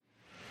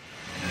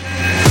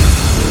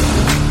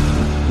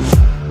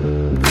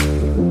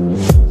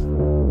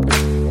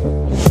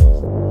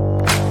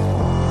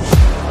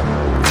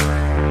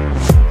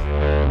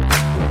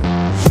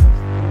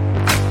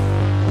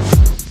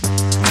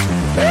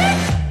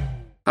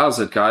How's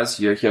it, guys?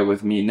 You're here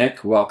with me,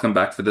 Nick. Welcome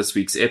back for this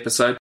week's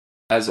episode.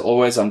 As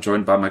always, I'm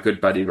joined by my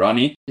good buddy,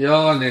 Ronnie.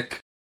 Yeah,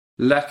 Nick.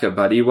 Lekker,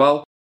 buddy.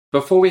 Well,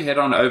 before we head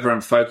on over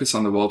and focus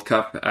on the World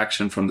Cup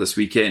action from this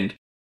weekend,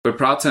 we're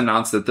proud to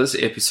announce that this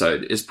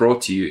episode is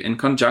brought to you in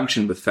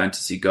conjunction with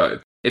Fantasy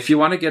Go. If you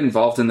want to get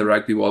involved in the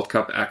Rugby World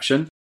Cup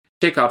action,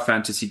 check out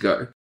Fantasy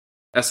Go,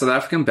 a South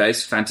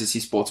African-based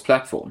fantasy sports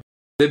platform.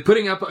 They're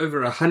putting up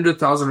over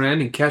 100,000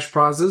 Rand in cash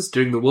prizes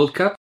during the World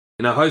Cup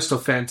and a host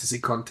of fantasy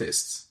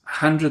contests.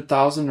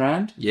 100,000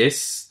 Rand?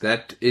 Yes,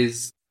 that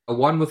is a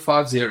 1 with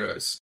 5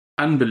 zeros.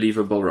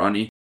 Unbelievable,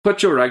 Ronnie.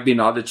 Put your rugby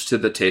knowledge to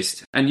the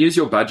test and use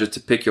your budget to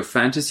pick your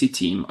fantasy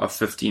team of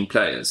 15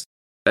 players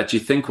that you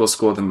think will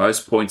score the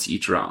most points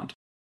each round.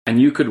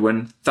 And you could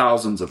win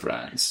thousands of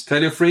rands.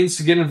 Tell your friends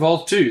to get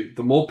involved too.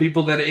 The more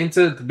people that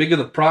enter, the bigger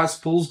the prize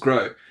pools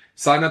grow.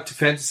 Sign up to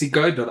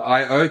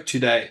fantasygo.io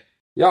today.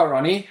 Yeah,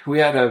 Ronnie, we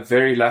had a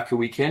very lekker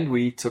weekend.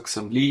 We took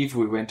some leave.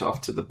 We went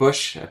off to the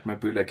bush at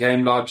Mabula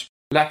Game Lodge.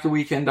 Lekker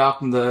weekend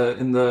out in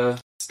the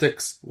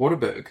Sticks.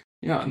 Waterberg.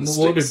 Yeah, in the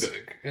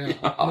Waterberg.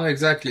 Yeah. No,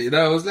 exactly.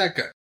 No, it was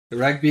lekker. The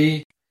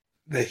rugby,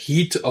 the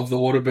heat of the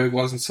Waterberg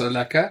wasn't so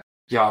lekker.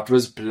 Yeah, it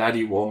was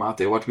bloody warm out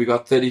there. We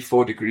got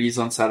 34 degrees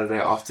on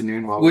Saturday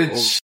afternoon.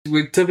 Which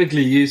we're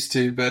typically used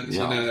to, but,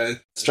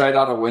 straight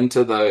out of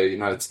winter, though,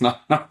 it's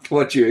not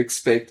what you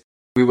expect.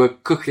 We were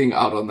cooking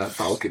out on that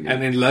balcony.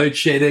 And then load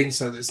shedding,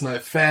 so there's no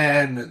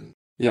fan. And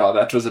yeah,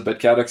 that was a bit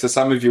chaotic. So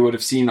some of you would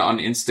have seen on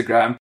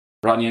Instagram,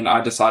 Ronnie and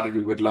I decided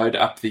we would load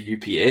up the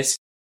UPS.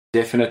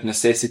 Definite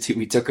necessity.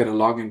 We took it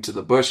along into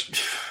the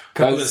bush.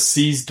 Couple of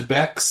seized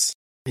backs.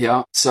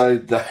 Yeah, so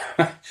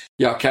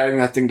carrying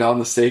that thing down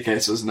the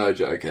staircase was no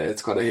joke.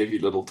 It's got a heavy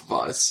little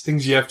device.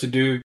 Things you have to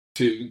do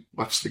to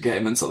watch the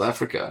game in South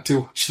Africa.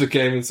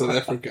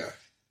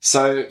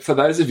 So for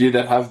those of you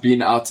that have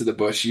been out to the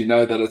bush, you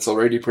know that it's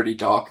already pretty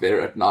dark there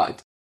at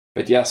night.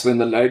 But yes, when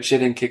the load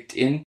shedding kicked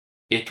in,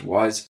 it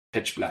was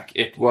pitch black.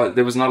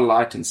 There was not a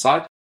light in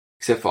sight,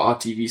 except for our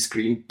TV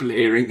screen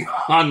blaring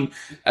on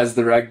as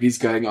the rugby's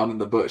going on in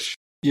the bush.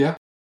 Yeah.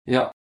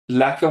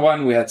 Lekker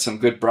one. We had some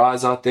good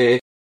braais out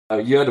there.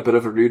 You had a bit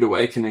of a rude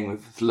awakening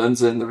with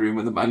Linza in the room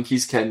when the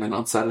monkeys came in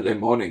on Saturday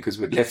morning because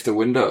we'd left the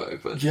window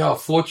open. Yeah,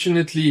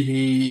 fortunately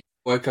he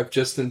woke up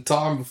just in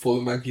time before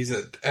the monkeys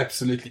had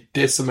absolutely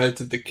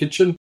decimated the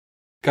kitchen.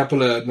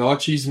 Couple of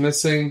nachos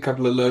missing,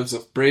 couple of loaves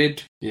of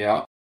bread.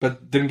 Yeah.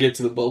 But didn't get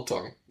to the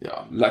biltong.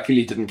 Yeah,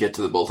 luckily didn't get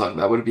to the biltong.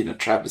 That would have been a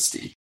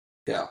travesty.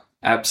 Yeah.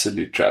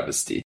 Absolute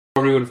travesty.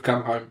 Probably would have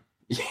come home.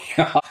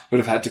 Yeah, would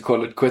have had to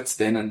call it quits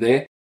then and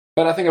there.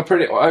 But I think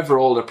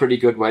overall a pretty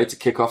good way to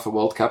kick off a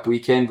World Cup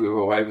weekend. We were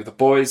away with the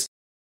boys.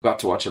 Got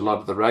to watch a lot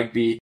of the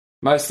rugby.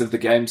 Most of the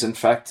games, in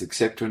fact,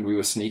 except when we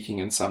were sneaking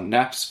in some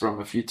naps from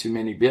a few too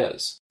many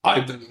beers. I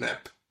didn't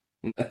nap.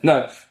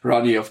 No,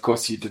 Ronnie, of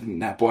course you didn't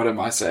nap. What am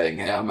I saying?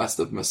 Hey, I must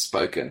have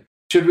misspoken.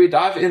 Should we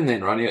dive in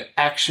then, Ronnie?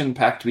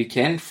 Action-packed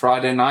weekend.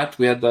 Friday night,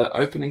 we had the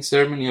opening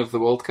ceremony of the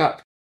World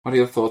Cup. What are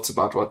your thoughts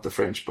about what the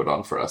French put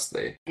on for us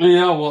there?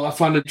 Yeah, well, I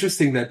found it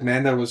interesting that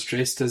Manda was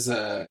dressed as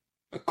a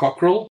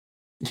cockerel.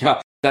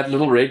 Yeah, that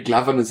little red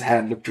glove on his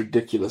hand looked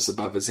ridiculous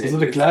above his head.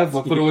 Was it a glove?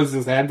 I thought it was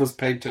his hand was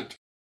painted.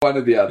 One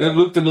or the other. It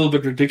looked a little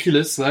bit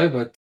ridiculous though,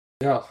 but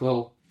yeah,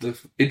 well,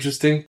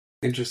 interesting.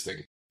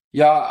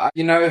 Yeah,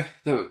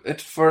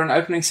 for an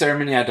opening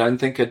ceremony, I don't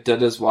think it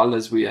did as well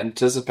as we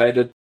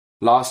anticipated.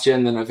 Last year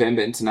in the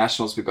November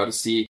Internationals, we got to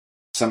see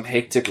some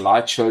hectic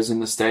light shows in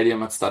the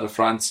stadium at Stade de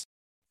France.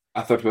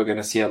 I thought we were going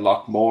to see a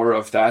lot more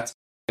of that.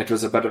 It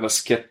was a bit of a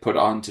skit put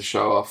on to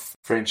show off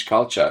French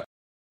culture.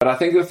 But I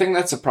think the thing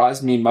that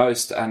surprised me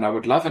most, and I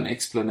would love an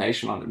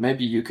explanation on it,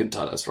 maybe you can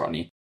tell us,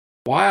 Ronnie,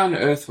 why on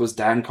earth was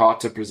Dan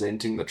Carter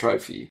presenting the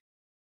trophy?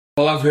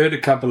 Well, I've heard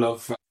a couple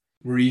of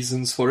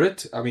reasons for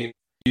it. I mean,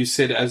 you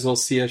said Azal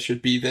Sia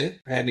should be there,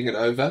 handing it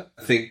over.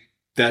 I think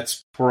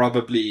that's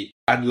probably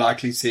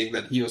unlikely, seeing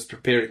that he was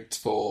preparing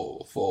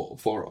for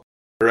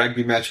a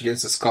rugby match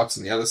against the Scots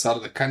on the other side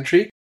of the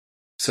country.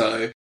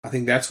 So I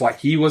think that's why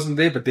he wasn't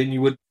there, but then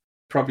you would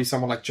probably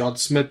someone like John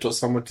Smith or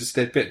someone to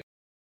step in.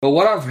 But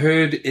what I've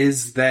heard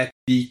is that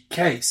the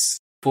case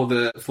for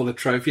the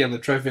trophy, and the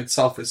trophy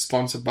itself is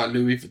sponsored by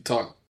Louis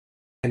Vuitton,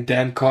 and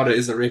Dan Carter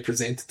is a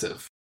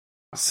representative.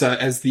 So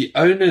as the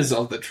owners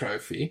of the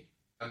trophy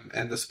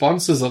and the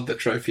sponsors of the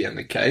trophy and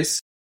the case,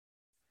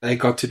 they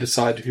got to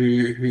decide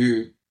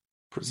who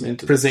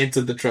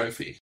presented the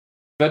trophy.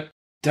 But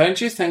don't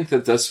you think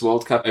that this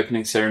World Cup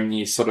opening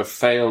ceremony sort of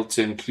failed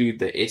to include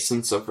the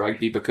essence of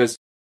rugby? Because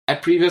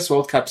at previous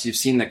World Cups, you've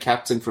seen the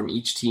captain from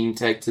each team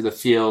take to the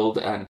field,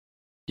 and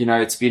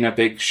it's been a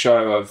big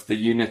show of the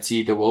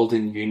unity, the world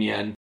in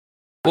union.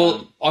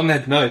 Well, on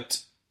that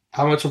note,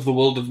 how much of the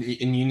world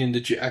in union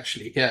did you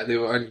actually hear? There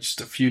were only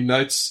just a few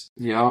notes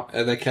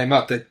that came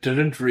out that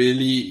didn't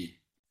really...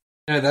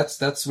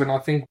 that's when I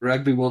think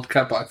Rugby World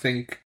Cup, I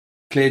think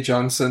Claire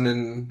Johnson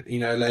and,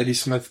 Lady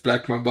Smith,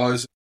 Black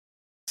Mambazo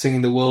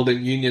singing The World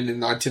in Union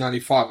in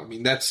 1995. I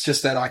mean, that's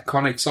just that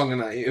iconic song.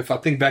 And if I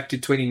think back to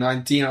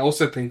 2019, I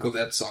also think of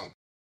that song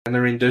and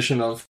the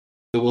rendition of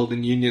The World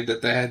in Union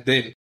that they had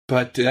then.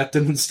 but that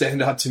didn't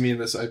stand out to me in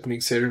this opening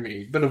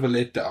ceremony. Bit of a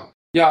letdown.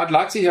 Yeah, I'd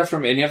like to hear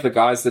from any of the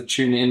guys that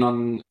tune in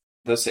on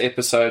this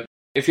episode.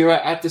 If you were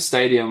at the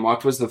stadium,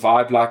 what was the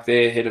vibe like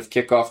there ahead of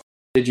kickoff?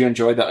 Did you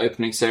enjoy the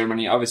opening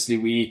ceremony? Obviously,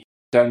 we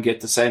don't get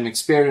the same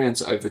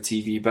experience over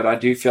TV, but I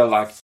do feel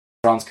like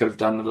France could have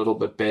done a little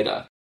bit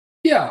better.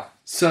 Yeah,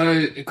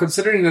 so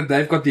considering that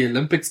they've got the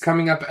Olympics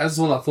coming up as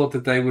well, I thought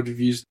that they would have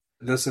used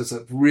this as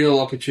a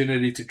real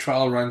opportunity to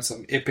trial run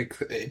some epic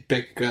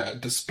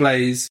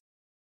displays.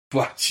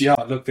 But yeah,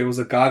 look, there was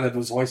a guy that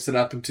was hoisted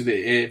up into the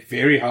air,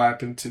 very high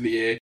up into the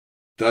air.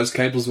 Those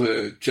cables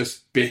were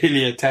just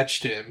barely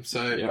attached to him,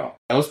 so yeah,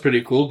 that was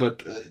pretty cool.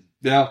 But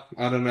yeah,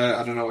 I don't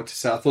know what to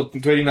say. I thought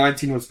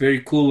 2019 was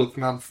very cool with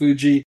Mount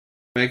Fuji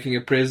making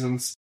a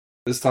presence.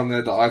 This time they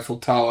had the Eiffel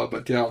Tower,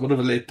 but yeah, a bit of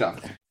a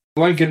letdown. I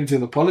won't get into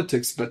the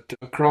politics, but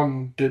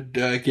Macron did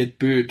get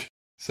booed.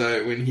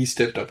 So when he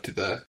stepped up to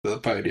the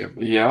podium,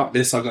 yeah,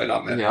 let's not go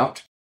down that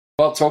route.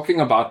 Well, talking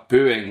about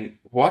booing,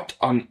 what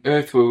on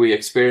earth were we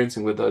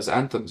experiencing with those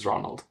anthems,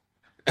 Ronald?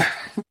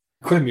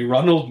 Calling me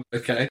Ronald,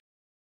 okay.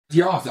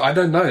 Yeah, I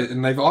don't know.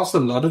 And they've asked a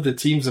lot of the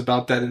teams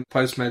about that in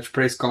post-match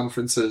press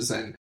conferences,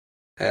 and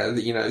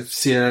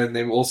Sia and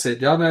them all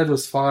said, yeah, no, it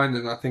was fine.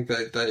 And I think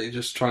they're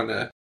just trying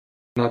to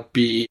not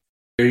be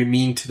very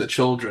mean to the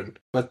children.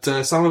 But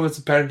some of it's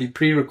apparently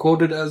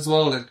pre-recorded as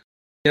well. And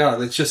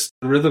yeah, it's just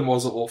the rhythm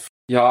was off.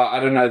 Yeah, I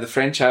don't know. The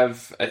French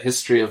have a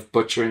history of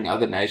butchering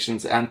other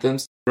nations'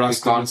 anthems.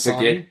 Rusty we can't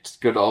forget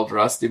good old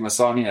Rusty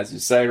Masani, as you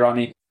say,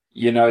 Ronnie.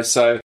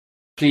 So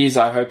please,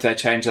 I hope they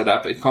change that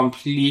up. It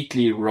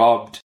completely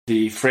robbed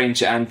the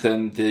French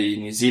anthem, the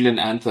New Zealand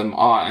anthem,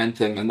 our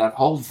anthem, and that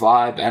whole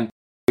vibe. And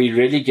we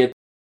really get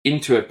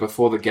into it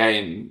before the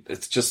game.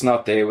 It's just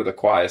not there with the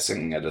choir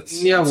singing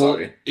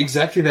it.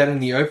 Exactly that in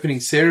the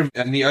opening ceremony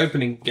and the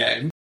opening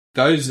game.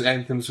 Those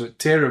anthems were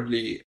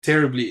terribly,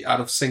 terribly out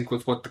of sync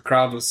with what the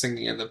crowd was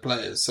singing and the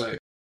players. So,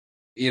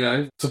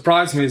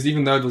 surprised me is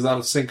even though it was out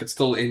of sync, it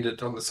still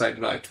ended on the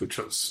same note, which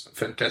was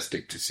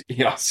fantastic to see.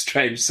 Yeah,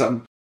 strange.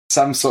 Some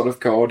sort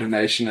of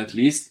coordination at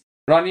least.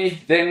 Ronnie,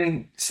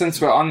 then, since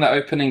we're on the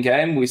opening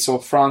game, we saw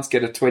France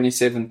get a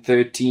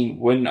 27-13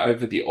 win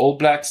over the All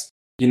Blacks.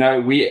 We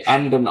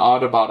ummed and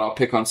ahed about our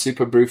pick on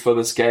Super Brew for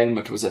this game.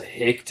 It was a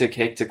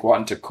hectic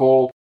one to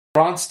call.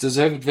 France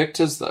deserved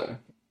victors, though.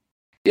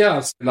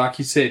 Yeah, like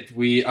you said,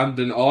 we ummed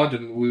and ahed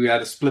and we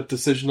had a split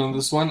decision on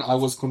this one. I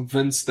was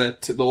convinced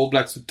that the All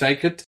Blacks would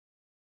take it.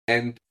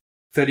 And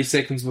 30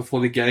 seconds before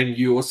the game,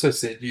 you also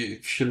said you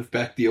should have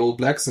backed the All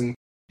Blacks and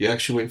you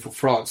actually went for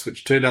France,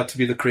 which turned out to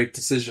be the correct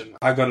decision.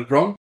 I got it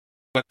wrong.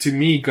 But to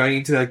me, going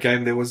into that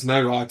game, there was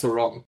no right or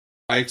wrong.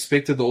 I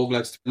expected the All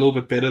Blacks to be a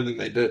little bit better than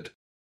they did.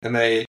 And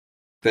they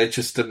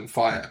just didn't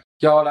fire.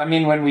 Yeah, well, I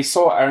mean, when we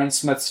saw Aaron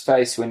Smith's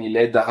face when he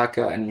led the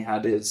haka and he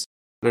had his,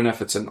 I don't know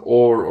if it's an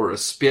oar or a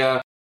spear,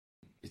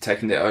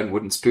 taking their own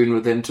wooden spoon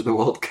with him to the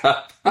World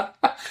Cup.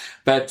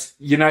 But,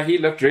 he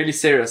looked really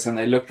serious and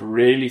they looked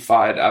really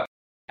fired up.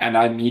 And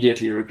I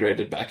immediately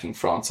regretted backing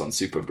France on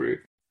Super Brew.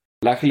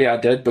 Luckily I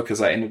did because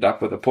I ended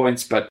up with the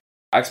points, but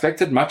I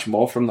expected much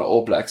more from the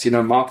All Blacks.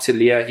 Mark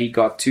Talia, he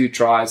got 2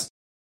 tries.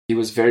 He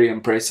was very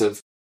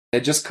impressive. They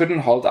just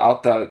couldn't hold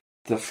out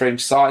the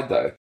French side,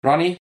 though.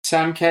 Ronnie,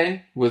 Sam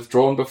Cane,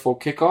 withdrawn before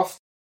kickoff.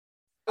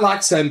 I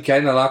like Sam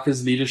Cane. I like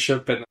his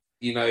leadership. And,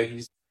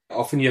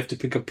 often you have to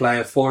pick a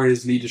player for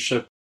his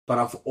leadership. But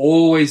I've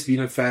always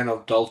been a fan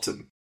of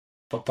Dalton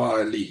Papa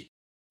Ali.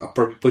 I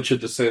probably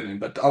butchered the surname,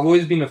 but I've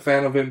always been a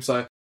fan of him.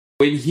 So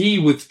when he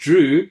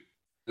withdrew,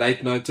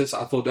 late notice,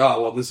 I thought,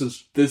 this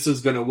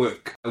is going to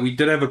work. And we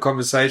did have a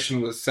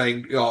conversation with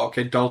saying,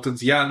 okay,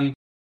 Dalton's young.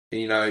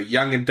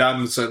 Young and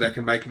dumb so they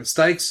can make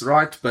mistakes,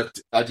 right? But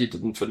you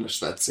didn't finish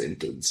that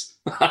sentence.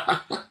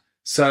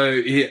 So,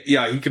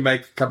 he can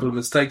make a couple of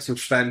mistakes,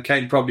 which Sam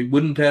Cane probably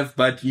wouldn't have,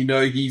 but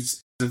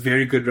he's a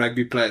very good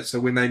rugby player. So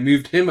when they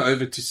moved him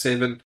over to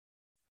 7,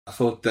 I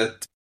thought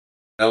that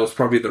was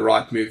probably the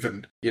right move.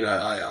 And,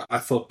 I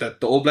thought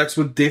that the All Blacks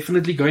were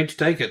definitely going to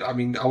take it. I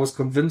mean, I was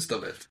convinced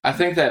of it. I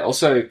think they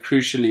also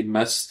crucially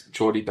missed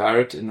Geordie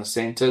Barrett in the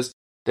centres.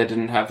 They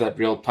didn't have that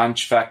real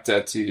punch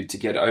factor to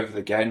get over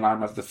the game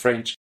line of the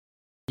French.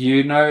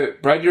 Brady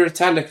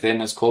Retallick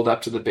then is called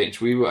up to the bench.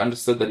 We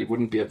understood that he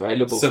wouldn't be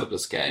available for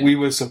this game. We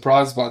were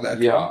surprised by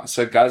that. Yeah,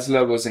 so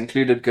Gazla was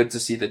included. Good to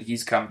see that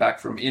he's come back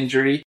from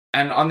injury.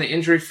 And on the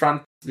injury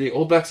front, the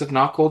All Blacks have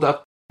now called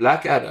up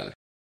Blackadder,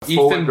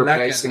 forward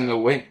replacing the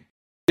wing.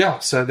 Yeah,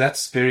 so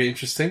that's very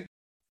interesting.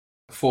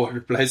 For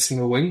replacing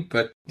a wing.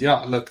 But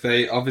yeah, look,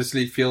 they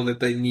obviously feel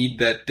that they need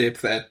that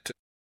depth at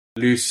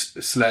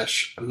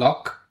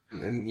loose/lock,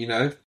 and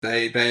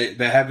they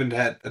haven't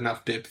had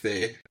enough depth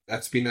there.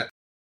 That's been a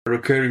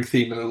recurring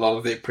theme in a lot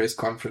of their press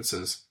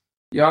conferences.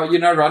 Yeah,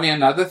 Ronnie,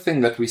 another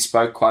thing that we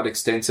spoke quite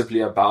extensively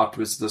about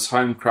was this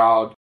home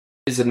crowd.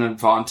 Is it an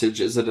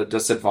advantage? Is it a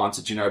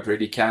disadvantage? It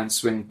really can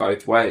swing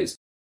both ways.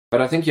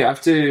 But I think you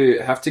have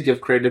to give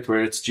credit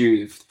where it's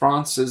due.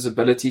 France's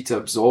ability to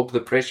absorb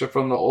the pressure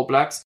from the All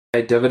Blacks,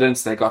 they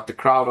dividends. They got the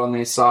crowd on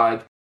their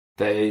side.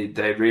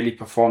 They really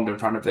performed in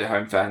front of their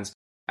home fans.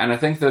 And I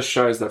think this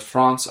shows that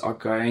France are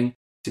going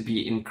to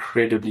be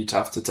incredibly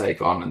tough to take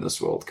on in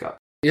this World Cup.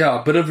 Yeah,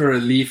 a bit of a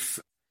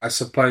relief, I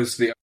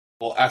suppose,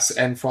 us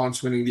and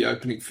France winning the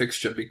opening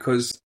fixture,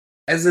 because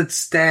as it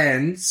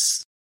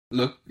stands,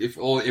 look, if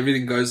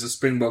everything goes the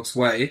Springboks'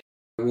 way,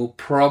 we'll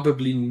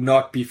probably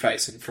not be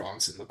facing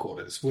France in the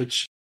quarters,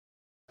 which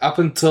up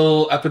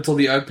until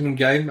the opening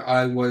game,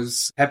 I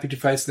was happy to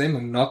face them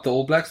and not the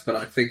All Blacks, but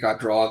I think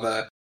I'd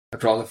rather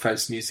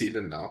face New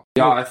Zealand now.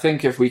 Yeah, I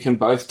think if we can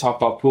both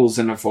top our pools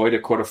and avoid a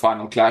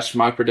quarterfinal clash,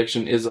 my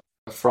prediction is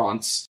a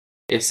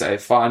France-SA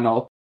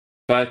final.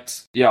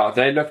 But yeah,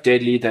 they look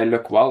deadly, they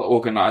look well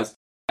organized,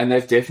 and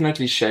they've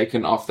definitely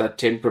shaken off that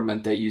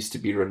temperament they used to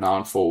be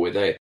renowned for, where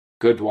they're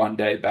good one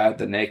day, bad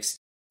the next.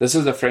 This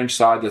is a French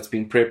side that's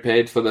been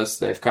prepared for this.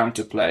 They've come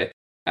to play.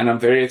 And I'm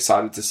very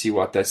excited to see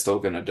what they're still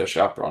going to dish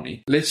up,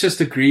 Ronnie. Let's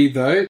just agree,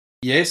 though.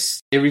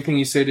 Yes, everything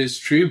you said is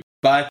true,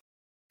 but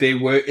there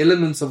were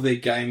elements of their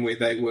game where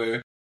they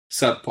were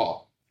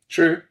subpar.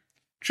 True.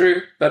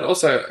 But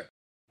also,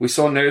 we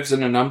saw nerves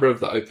in a number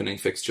of the opening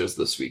fixtures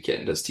this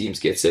weekend as teams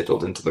get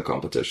settled into the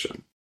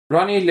competition.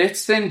 Ronnie,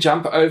 let's then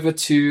jump over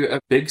to a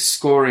big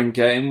scoring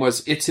game.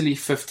 Was Italy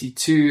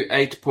 52,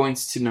 8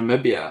 points to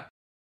Namibia?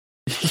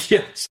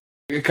 Yes.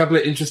 A couple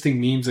of interesting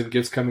memes and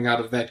gifs coming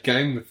out of that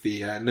game with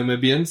the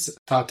Namibians.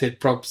 Tartet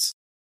props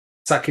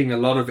sucking a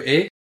lot of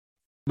air.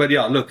 But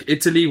yeah, look,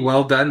 Italy,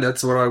 well done.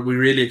 That's what we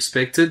really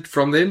expected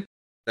from them.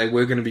 They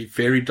were going to be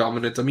very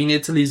dominant. I mean,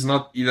 Italy's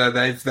not,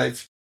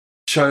 they've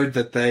showed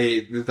that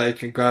they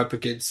can go up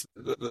against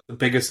the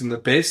biggest and the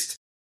best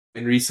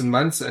in recent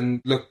months.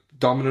 And look,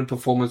 dominant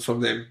performance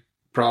from them.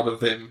 Proud of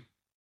them.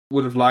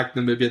 Would have liked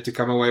Namibia to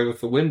come away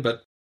with the win, but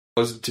it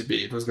wasn't to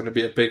be. It was going to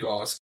be a big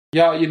ask.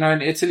 Yeah,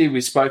 in Italy,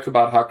 we spoke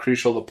about how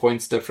crucial the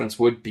points difference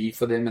would be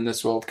for them in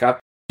this World Cup.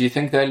 Do you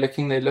think they're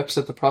licking their lips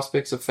at the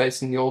prospects of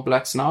facing the All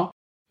Blacks now?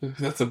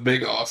 That's a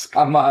big ask.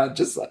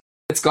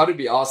 It's got to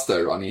be asked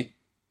though, Ronnie.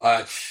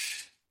 I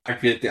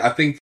get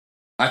that.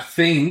 I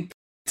think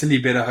Italy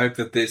better hope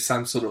that there's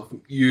some sort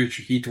of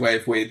huge heat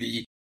wave where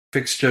the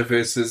fixture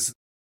versus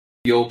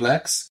the All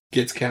Blacks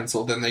gets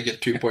cancelled and they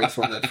get 2 points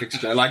from that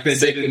fixture. Like they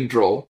did in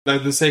draw. No,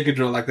 the second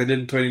draw, like they did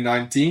in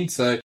 2019.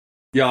 So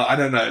yeah, I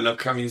don't know.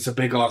 Look, I mean, it's a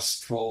big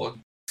ask for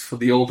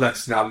the All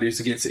Blacks to now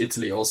lose against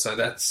Italy also.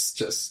 That's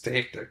just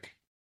hectic.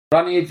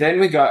 Ronnie, then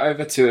we go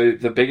over to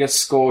the biggest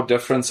score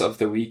difference of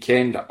the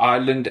weekend.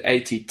 Ireland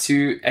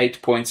 82,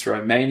 8 points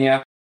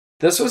Romania.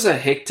 This was a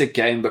hectic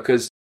game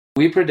because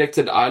we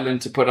predicted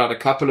Ireland to put out a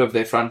couple of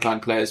their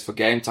frontline players for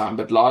game time,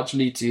 but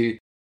largely to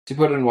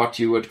put in what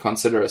you would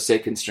consider a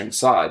second string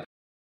side.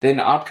 Then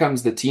out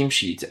comes the team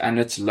sheet and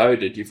it's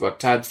loaded. You've got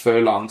Tad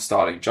Furlong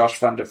starting, Josh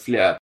van der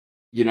Fleer,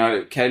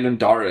 Caelan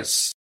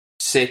Doris,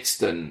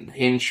 Sexton,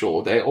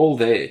 Henshaw, they're all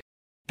there.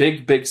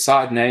 Big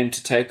side name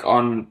to take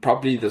on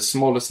probably the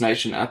smallest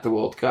nation at the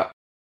World Cup.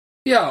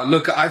 Yeah,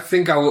 look, I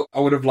think I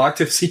would have liked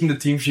to have seen the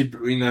team sheet.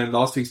 In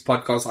last week's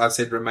podcast, I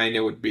said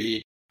Romania would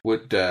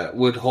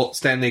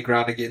stand their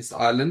ground against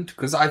Ireland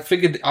because I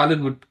figured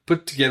Ireland would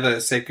put together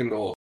a second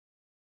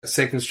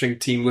string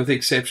team with the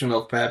exception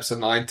of perhaps a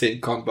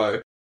 9-10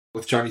 combo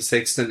with Johnny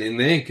Sexton in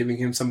there, giving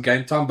him some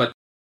game time. But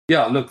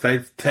yeah, look,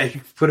 they've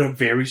put a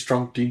very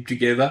strong team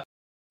together,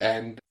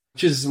 and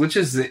which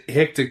is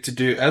hectic to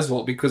do as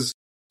well because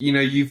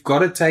you've got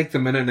to take the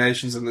minor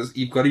nations and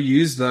you've got to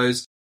use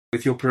those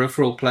with your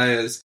peripheral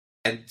players,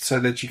 and so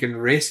that you can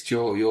rest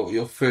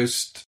your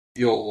first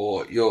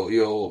what's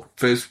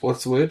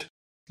the word?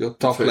 Your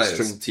top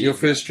players, your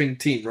first string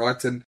team,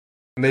 right? And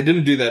they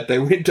didn't do that. They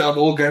went out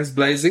all guns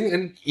blazing,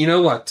 and you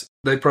know what?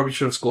 They probably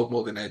should have scored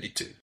more than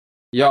 82.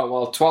 Yeah,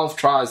 well, 12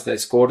 tries they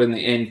scored in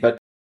the end, but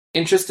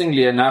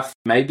interestingly enough,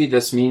 maybe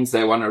this means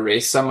they want to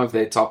rest some of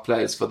their top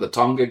players for the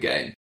Tonga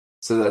game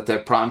so that they're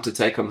primed to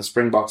take on the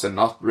Springboks and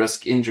not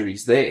risk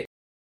injuries there.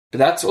 But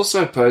that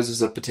also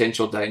poses a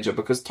potential danger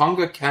because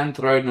Tonga can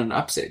throw in an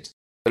upset.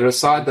 They're a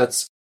side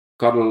that's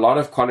got a lot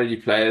of quality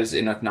players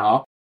in it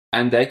now,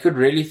 and they could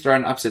really throw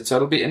an upset. So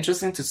it'll be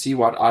interesting to see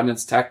what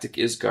Ireland's tactic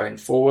is going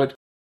forward.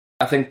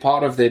 I think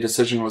part of their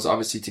decision was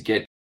obviously to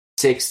get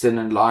Sexton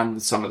in line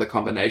with some of the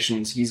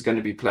combinations he's going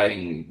to be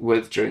playing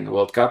with during the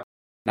World Cup,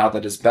 now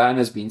that his ban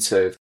has been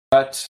served.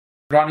 But,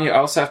 Ronnie, I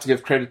also have to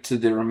give credit to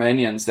the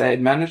Romanians. They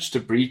managed to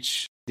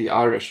breach the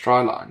Irish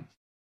try line.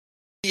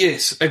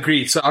 Yes,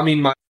 agreed. So, I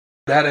mean, my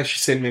dad actually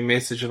sent me a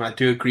message, and I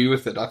do agree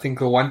with it. I think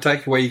the one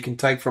takeaway you can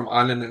take from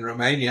Ireland and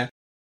Romania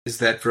is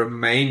that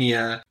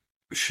Romania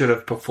should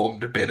have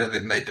performed better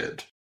than they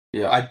did.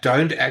 Yeah, I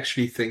don't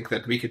actually think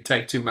that we could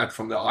take too much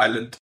from the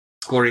Ireland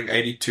scoring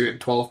 82 and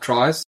 12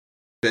 tries.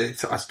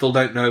 I still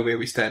don't know where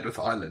we stand with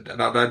Ireland,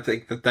 and I don't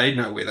think that they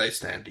know where they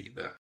stand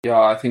either.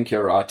 Yeah, I think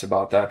you're right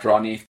about that,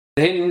 Ronnie.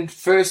 Then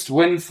first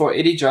win for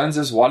Eddie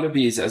Jones's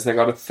Wallabies as they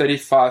got a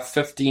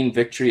 35-15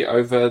 victory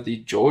over the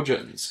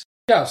Georgians.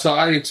 Yeah, so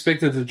I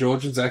expected the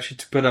Georgians actually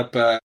to put up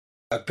a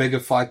bigger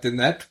fight than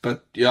that,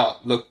 but yeah,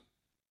 look,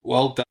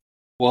 well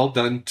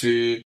done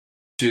to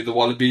the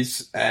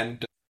Wallabies,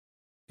 and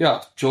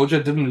Yeah,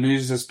 Georgia didn't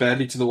lose as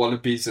badly to the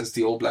Wallabies as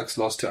the All Blacks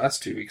lost to us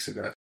 2 weeks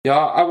ago. Yeah,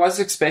 I was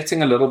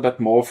expecting a little bit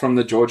more from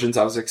the Georgians.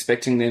 I was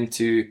expecting them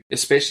to,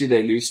 especially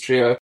their loose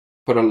trio,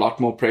 put a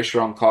lot more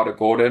pressure on Carter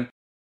Gordon.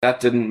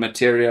 That didn't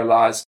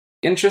materialize.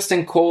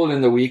 Interesting call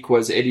in the week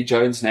was Eddie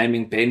Jones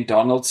naming Ben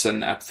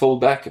Donaldson at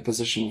fullback, a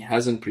position he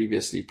hasn't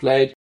previously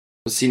played. It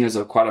was seen as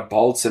quite a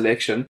bold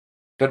selection.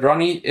 But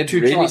Ronnie, it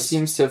really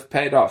seems to have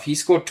paid off. He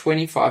scored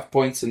 25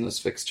 points in this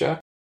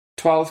fixture,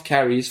 12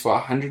 carries for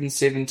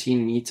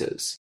 117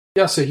 meters.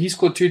 Yeah, so he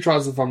scored 2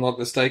 tries, if I'm not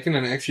mistaken,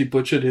 and actually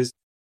butchered his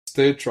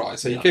third try.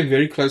 So he came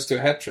very close to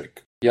a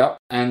hat-trick. Yeah,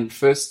 and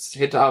first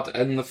hit out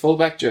in the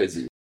fullback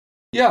jersey.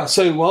 Yeah,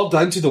 so well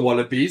done to the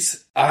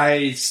Wallabies.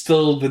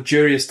 The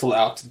jury is still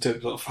out in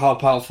terms of how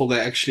powerful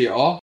they actually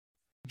are.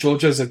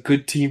 Georgia's a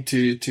good team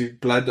to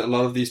blood a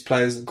lot of these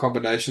players in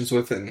combinations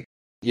with, and,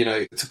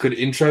 it's a good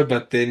intro,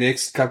 but their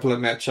next couple of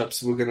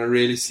matchups, we're going to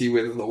really see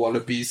whether the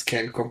Wallabies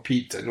can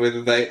compete and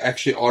whether they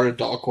actually are a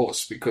dark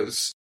horse,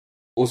 because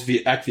ons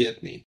ek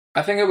weet nie.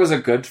 I think it was a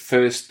good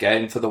first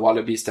game for the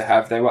Wallabies to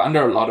have. They were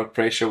under a lot of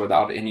pressure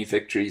without any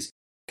victories.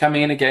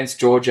 Coming in against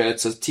Georgia,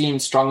 it's a team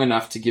strong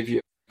enough to give you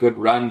a good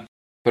run,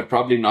 but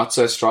probably not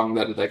so strong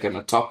that they're going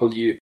to topple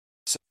you.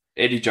 So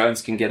Eddie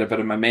Jones can get a bit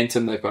of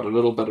momentum. They've got a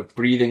little bit of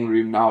breathing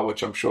room now,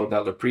 which I'm sure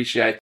they'll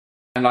appreciate.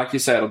 And like you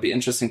say, it'll be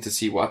interesting to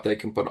see what they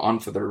can put on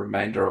for the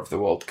remainder of the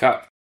World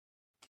Cup.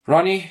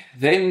 Ronnie,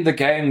 then the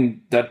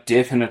game that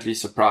definitely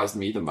surprised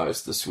me the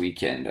most this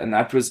weekend, and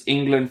that was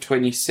England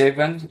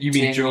 27. You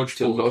mean George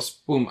to Ford? Los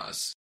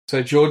Pumas.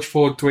 So George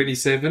Ford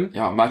 27?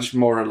 Yeah, much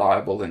more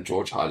reliable than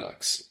George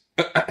Hilux.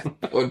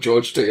 Or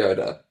George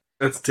Toyota.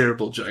 That's a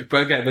terrible joke.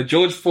 But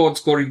George Ford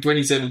scoring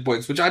 27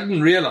 points, which I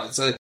didn't realise.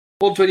 So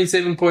all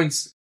 27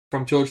 points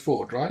from George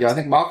Ford, right? Yeah, I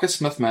think Marcus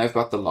Smith may have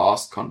got the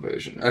last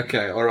conversion.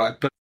 Okay, all right.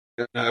 But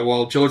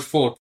George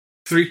Ford,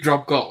 3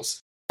 drop goals.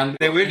 And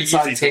they weren't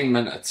inside easy. 10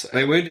 minutes.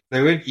 They weren't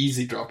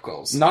easy drop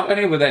goals. Not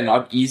only were they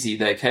not easy,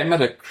 they came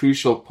at a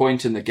crucial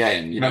point in the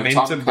game.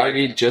 Tom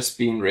Curry just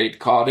been red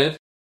carded.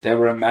 They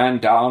were a man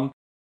down.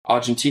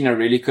 Argentina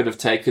really could have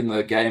taken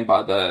the game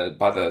by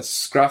the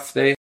scruff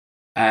there,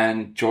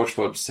 and George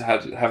Ford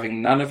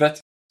having none of it.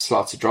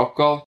 Slots a drop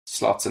goal,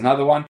 slots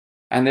another one,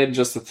 and then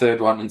just the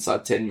third one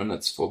inside 10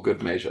 minutes for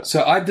good measure.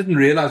 So I didn't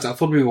realize. I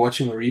thought we were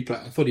watching a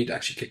replay. I thought he'd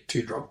actually kicked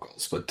 2 drop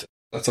goals, but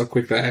that's how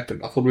quick that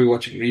happened. I thought we were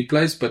watching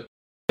replays, but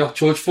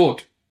George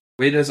Ford,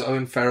 where does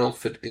Owen Farrell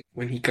fit in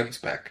when he comes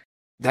back?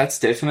 That's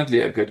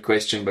definitely a good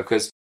question,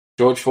 because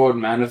George Ford,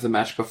 man of the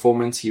match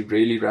performance, he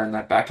really ran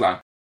that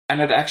backline.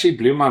 And it actually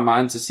blew my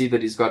mind to see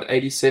that he's got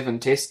 87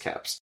 test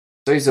caps.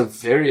 So he's a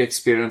very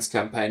experienced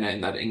campaigner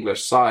in that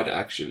English side,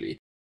 actually,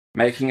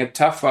 making it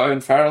tough for Owen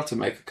Farrell to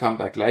make a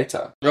comeback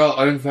later. Well,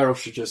 Owen Farrell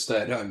should just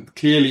stay at home.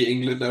 Clearly,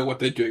 England know what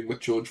they're doing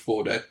with George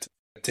Ford at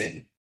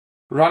 10.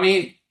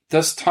 Ronnie,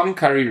 this Tom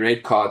Curry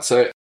red card,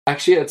 so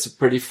actually it's a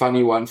pretty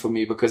funny one for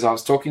me, because I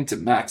was talking to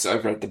Max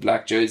over at the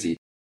Black Jersey,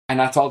 and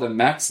I told him,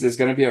 Max, there's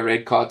going to be a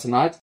red card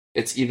tonight.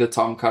 It's either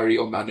Tom Curry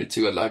or Manu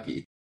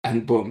Tuilagi.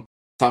 And boom,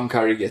 Tom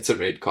Curry gets a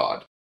red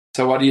card.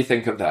 So what do you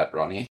think of that,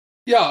 Ronnie?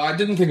 Yeah, I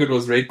didn't think it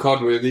was red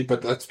card worthy,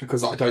 but that's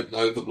because I don't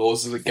know the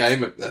laws of the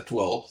game that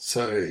well.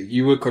 So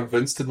you were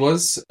convinced it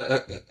was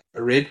a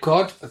red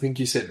card? I think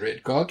you said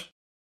red card.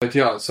 But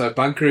yeah, so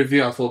bunker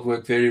review I thought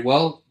worked very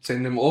well.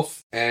 Send them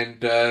off, and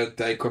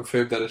they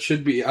confirmed that it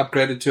should be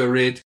upgraded to a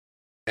red,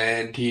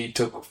 and he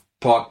took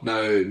part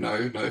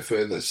no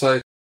further.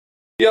 So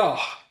yeah,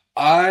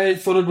 I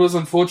thought it was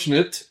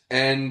unfortunate,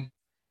 and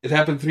it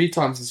happened 3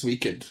 times this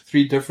weekend.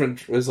 3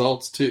 different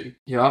results too.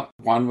 Yeah,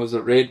 one was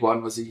a red,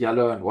 one was a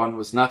yellow, and one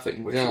was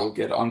nothing, which we'll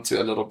get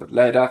onto a little bit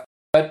later.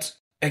 But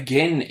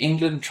again,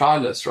 England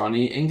trialists,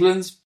 Ronnie.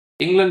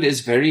 England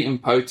is very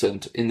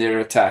impotent in their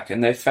attack,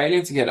 and they're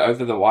failing to get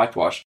over the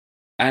whitewash.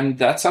 And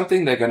that's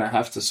something they're going to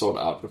have to sort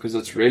out, because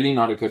it's really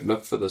not a good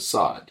look for the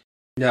side.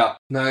 Yeah,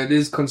 no, it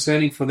is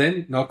concerning for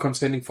them, not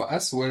concerning for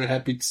us. We're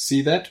happy to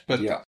see that.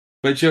 But yeah,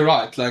 but you're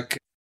right. Like,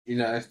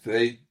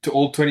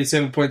 all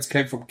 27 points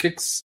came from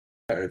kicks,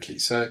 apparently.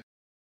 So,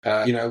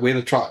 where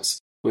the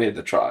tries?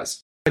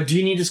 But do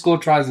you need to score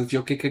tries if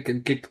your kicker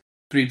can kick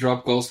 3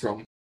 drop goals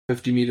from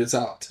 50 meters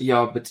out?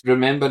 Yeah, but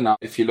remember now,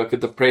 if you look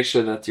at the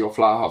pressure that your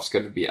fly half's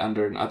going to be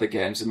under in other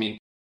games, I mean,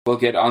 we'll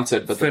get onto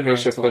it, but the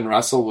pressure Finn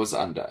Russell was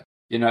under.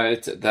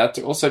 That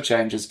also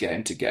changes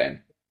game to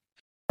game.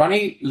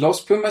 Ronnie,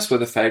 Los Pumas were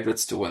the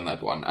favourites to win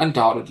that one,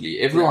 undoubtedly.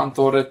 Everyone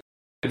thought it.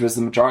 It was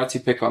the majority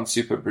pick on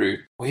Super Brew.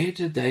 Where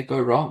did they go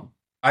wrong?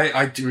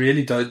 I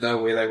really don't know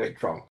where they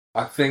went wrong.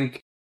 I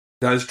think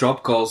those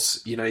drop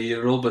goals, you're a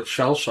little bit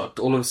shell-shocked.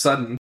 All of a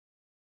sudden,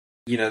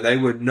 they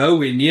were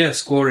nowhere near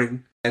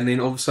scoring, and then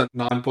all of a sudden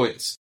 9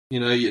 points.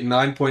 You're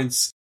 9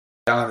 points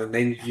down, and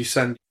then you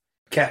suddenly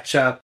catch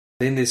up.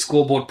 Then there's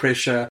scoreboard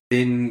pressure.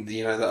 Then,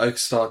 the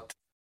Oaks start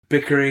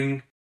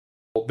bickering.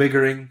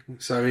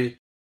 Sorry.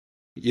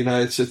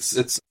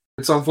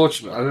 It's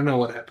unfortunate. I don't know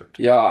what happened.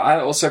 Yeah, I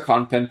also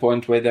can't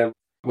pinpoint where they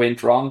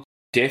went wrong.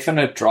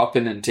 Definite drop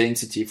in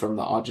intensity from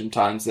the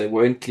Argentines. They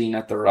weren't clean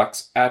at the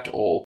rucks at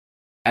all.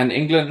 and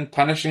England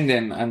punishing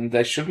them, and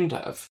they shouldn't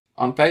have.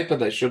 On paper,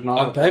 they should not.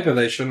 On paper,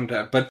 they shouldn't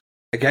have. But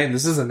again,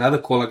 this is another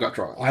call I got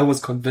wrong. I was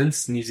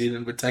convinced New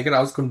Zealand would take it.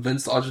 I was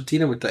convinced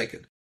Argentina would take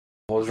it.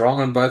 I was wrong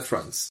on both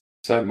fronts.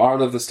 So,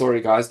 moral of the story,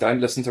 guys,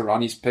 don't listen to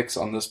Ronnie's picks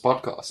on this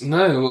podcast.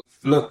 No,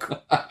 look,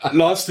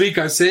 last week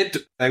I said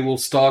they will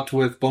start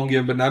with Bongi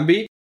and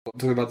Benambi. I'm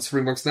talking about the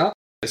Springboks now.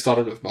 They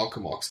started with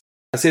Malcolm Marx.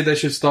 I said they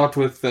should start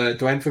with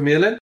Dwayne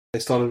Vermeulen. They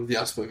started with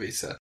Jasper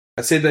Wiese.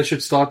 I said they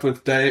should start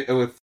with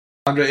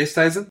Andre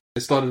Esthuizen.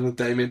 They started with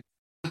Damien.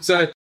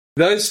 So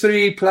those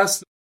three,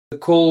 plus the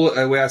call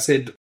where I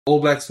said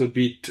All Blacks would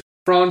beat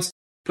France,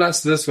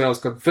 plus this where I was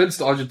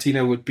convinced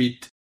Argentina would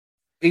beat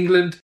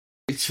England.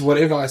 It's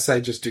whatever I say,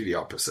 just do the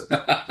opposite.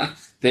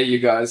 There you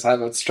guys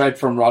have it straight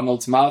from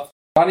Ronald's mouth.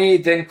 Ronnie,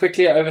 then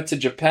quickly over to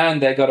Japan.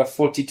 They got a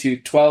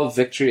 42-12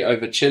 victory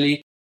over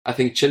Chile. I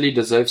think Chile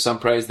deserves some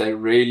praise. They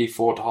really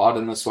fought hard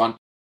in this one.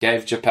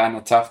 Gave Japan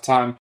a tough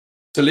time.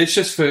 So let's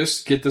just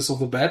first get this off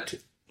the bat.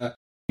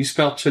 You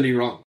spelled Chile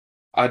wrong.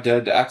 I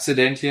did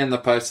accidentally in the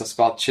post. I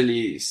spelled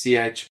Chile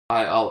Chili.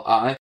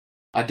 I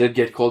did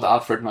get called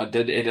out for it and I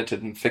did edit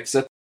it and fix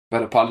it.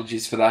 But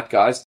apologies for that,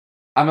 guys.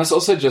 I must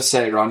also just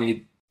say,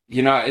 Ronnie,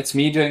 it's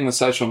me doing the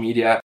social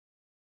media.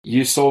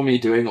 You saw me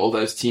doing all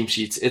those team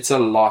sheets. It's a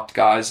lot,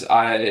 guys.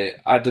 I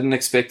didn't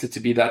expect it to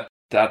be that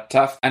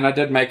tough. And I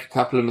did make a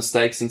couple of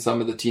mistakes in some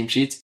of the team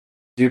sheets.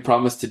 Do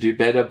promise to do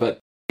better, but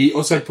he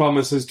also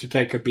promises to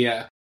take a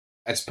beer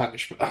as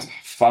punishment.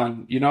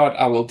 Fine. You know what?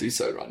 I will do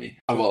so, Ronnie.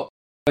 I will.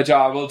 But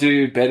yeah, I will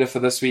do better for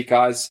this week,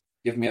 guys.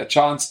 Give me a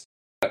chance.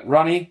 But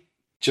Ronnie,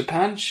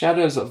 Japan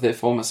shadows of their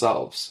former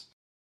selves.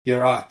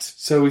 You're right.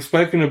 So we've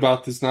spoken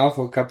about this now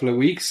for a couple of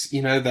weeks.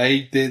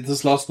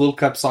 This last World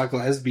Cup cycle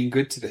has been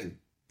good to them.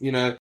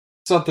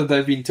 It's not that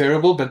they've been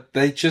terrible, but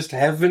they just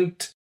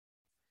haven't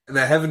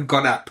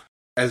gone up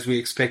as we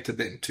expected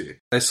them to.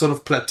 They sort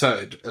of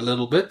plateaued a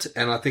little bit,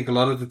 and I think a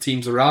lot of the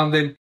teams around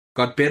them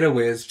got better,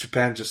 whereas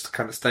Japan just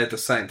kind of stayed the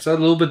same. So a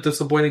little bit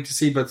disappointing to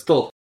see, but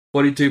still,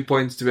 42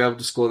 points to be able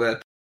to score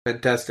that.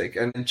 Fantastic.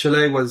 And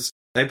Chile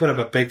they put up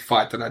a big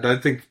fight, and I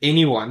don't think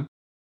anyone,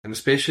 and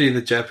especially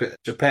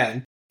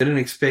Japan, didn't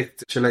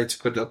expect Chile to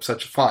put up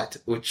such a fight,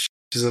 which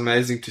is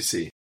amazing to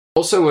see.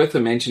 Also worth a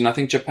mention, I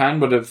think Japan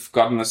would have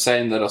gotten the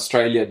same that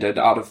Australia did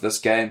out of this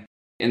game,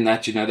 in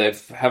that, they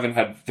haven't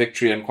had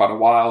victory in quite a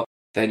while.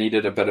 They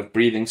needed a bit of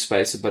breathing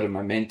space, a bit of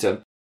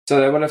momentum. So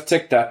they would have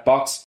ticked that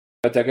box,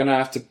 but they're going to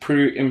have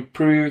to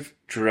improve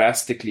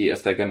drastically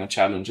if they're going to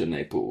challenge in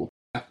their pool.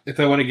 If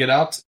they want to get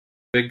out,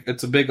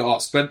 it's a big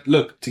ask. But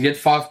look, to get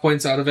 5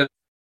 points out of it,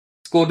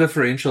 score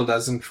differential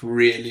doesn't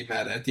really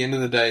matter. At the end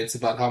of the day, it's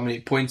about how many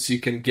points you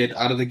can get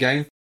out of the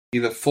game,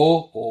 either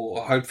 4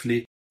 or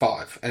hopefully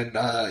 5. And,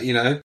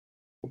 I'm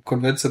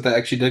convinced that they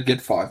actually did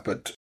get 5,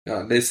 but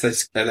unless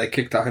they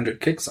kicked 100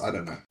 kicks, I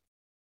don't know.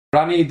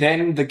 Ronnie,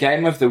 then the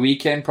game of the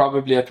weekend,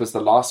 probably it was the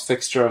last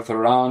fixture of the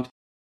round.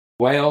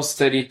 Wales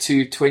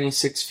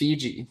 32-26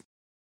 Fiji.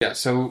 Yeah,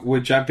 so we're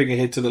jumping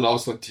ahead to the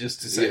last one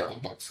just to say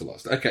box for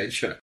last. Okay,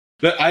 sure.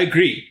 But I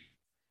agree.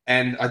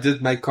 And I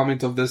did make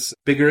comment of this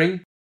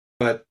biggering,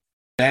 but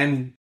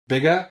Dan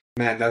Bigger,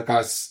 man, that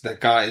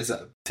guy is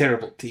a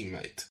terrible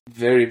teammate.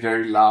 Very,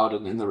 very loud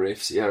and in the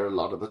ref's ear a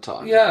lot of the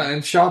time. Yeah,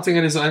 and shouting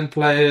at his own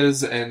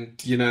players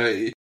and,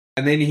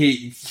 and then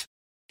he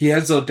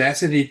has the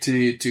audacity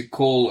to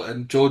call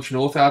George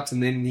North out,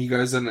 and then he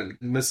goes in and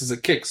misses a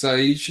kick. So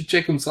he should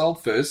check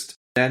himself first.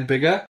 Dan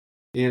Bigger,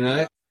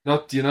 you're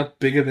not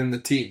bigger than the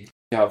team.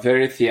 Yeah,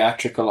 very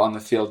theatrical on the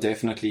field.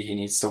 Definitely he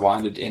needs to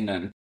wind it in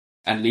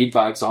and lead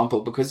by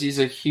example, because he's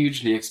a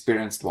hugely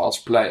experienced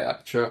Welsh player.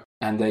 Sure.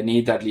 And they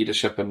need that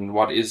leadership in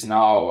what is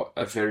now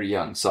a very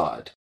young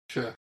side.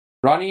 Sure.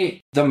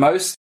 Ronnie, the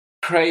most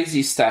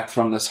crazy stat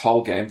from this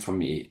whole game for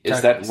me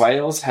is that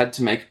Wales had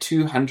to make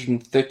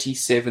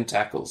 237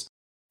 tackles.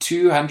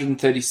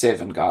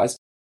 237, guys.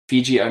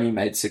 Fiji only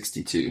made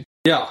 62.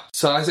 Yeah,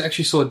 so I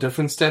actually saw a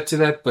different stat to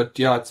that, but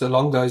yeah, it's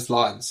along those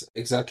lines.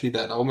 Exactly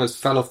that. I almost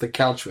fell off the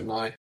couch when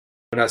I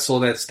saw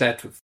that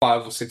stat with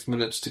 5 or 6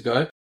 minutes to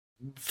go.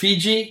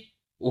 Fiji,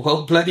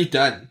 well bloody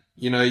done.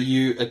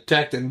 You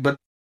attacked them, but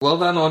well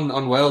done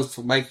on Wales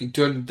for making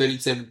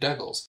 237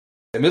 tackles.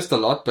 They missed a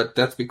lot, but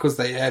that's because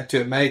they had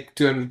to make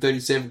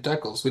 237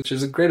 tackles, which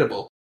is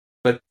incredible.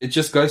 But it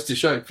just goes to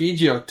show,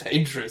 Fiji are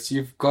dangerous.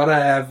 You've got to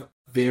have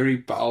very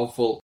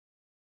powerful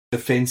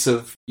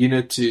defensive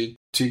unit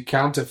to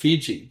counter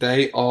Fiji.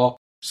 They are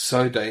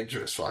so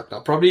dangerous right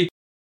now. Probably,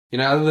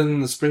 other than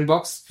the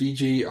Springboks,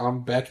 Fiji,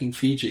 I'm backing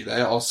Fiji.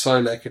 They are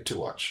so lekker to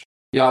watch.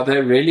 Yeah,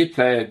 they really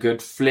play a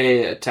good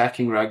flair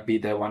attacking rugby.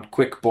 They want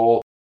quick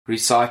ball,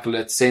 recycle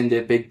it, send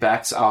their big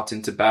backs out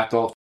into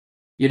battle.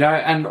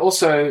 And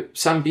also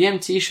some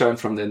BMT shown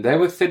from them. They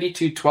were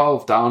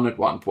 32-12 down at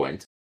one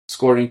point,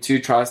 scoring 2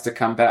 tries to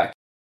come back.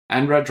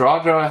 And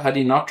Radradra, had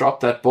he not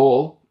dropped that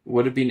ball,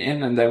 would have been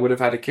in and they would have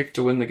had a kick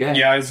to win the game.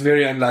 Yeah, I was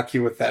very unlucky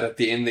with that at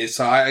the end there.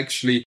 So I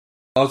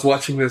was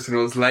watching this and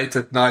it was late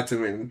at night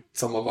and when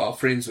some of our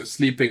friends were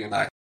sleeping and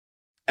I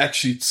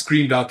actually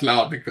screamed out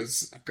loud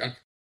because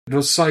it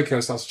was so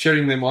close. I was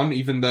cheering them on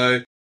even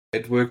though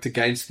it worked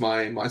against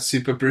my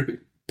Super Brew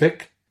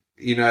pick.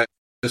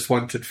 Just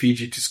wanted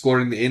Fiji to score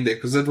in the end there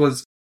because it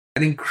was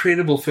an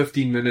incredible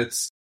 15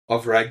 minutes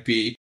of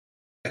rugby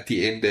at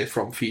the end there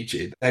from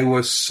Fiji. They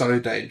were so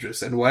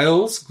dangerous, and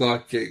Wales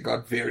got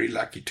very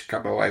lucky to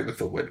come away with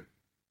the win.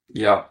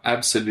 Yeah,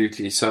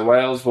 absolutely. So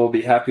Wales will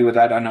be happy with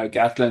that. I know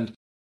Gatland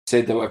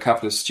said there were a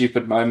couple of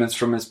stupid moments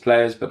from his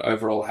players, but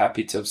overall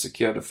happy to have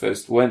secured a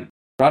first win.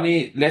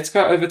 Ronnie, let's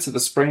go over to the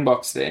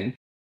Springboks then.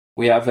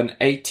 We have an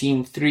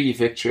 18-3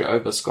 victory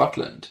over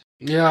Scotland.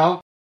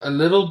 Yeah, a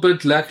little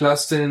bit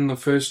lackluster in the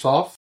first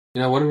half.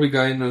 What are we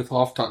going with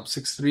halftime?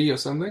 6-3 or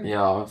something?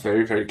 Yeah,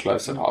 very, very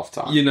close at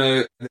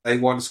halftime. They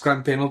won a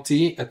scrum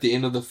penalty at the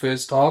end of the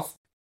first half.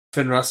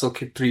 Finn Russell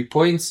kicked 3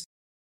 points.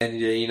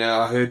 And,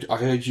 I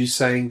heard you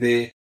saying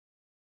there,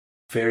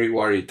 very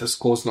worried. The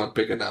score's not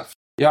big enough.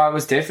 Yeah, I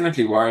was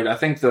definitely worried. I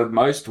think the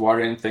most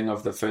worrying thing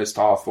of the first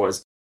half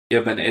was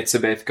Ibn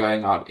Etzebeth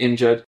going out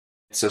injured.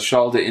 It's a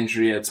shoulder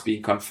injury. It's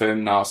been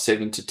confirmed now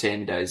 7 to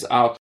 10 days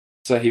out.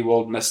 So he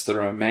will miss the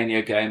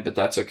Romania game, but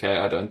that's okay.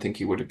 I don't think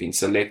he would have been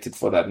selected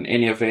for that in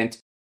any event.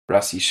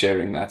 Rassie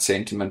sharing that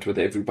sentiment with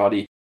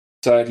everybody.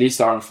 So at least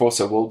our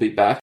enforcer will be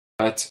back.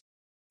 But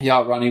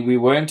yeah, Ronnie, we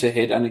weren't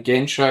ahead. And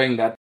again, showing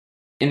that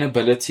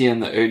inability in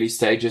the early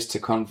stages to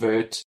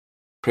convert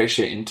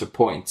pressure into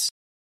points.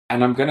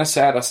 And I'm going to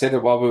say it, I said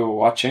it while we were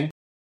watching,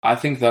 I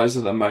think those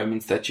are the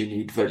moments that you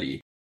need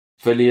Villy.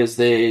 Villy is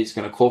there, he's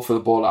going to call for the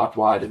ball out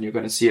wide, and you're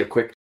going to see a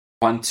quick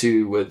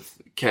 1-2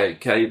 with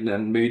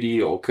Caden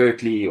Moody or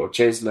Kirkley or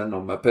Cheslin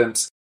or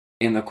Mapimps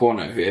in the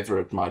corner, whoever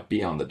it might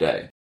be on the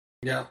day.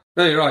 Yeah,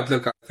 no, you're right.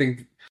 Look, I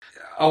think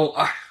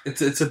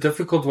it's a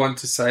difficult one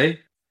to say.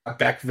 I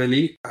back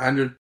Villy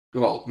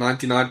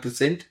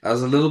 99%. I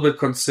was a little bit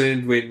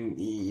concerned when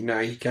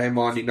he came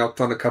on, he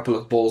knocked on a couple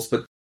of balls,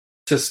 but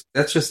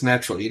that's just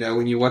natural.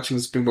 When you're watching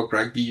the Springbok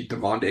rugby, you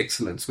demand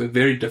excellence. We're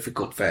very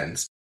difficult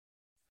fans.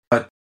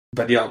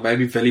 But yeah,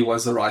 maybe Villy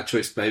was the right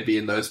choice maybe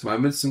in those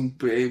moments, and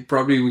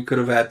probably we could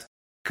have had a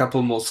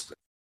couple more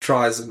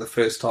tries in the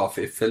first half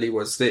if Villy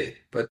was there.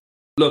 But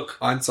look,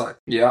 hindsight.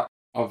 Yeah,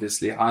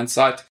 obviously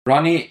hindsight.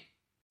 Ronnie,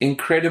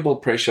 incredible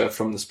pressure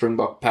from the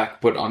Springbok pack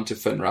put onto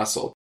Finn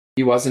Russell.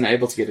 He wasn't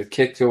able to get it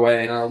kicked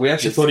away. We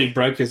actually thought he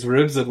broke his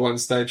ribs at one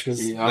stage because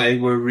they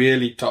were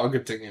really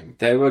targeting him.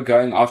 They were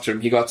going after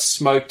him. He got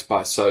smoked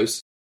by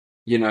Sos.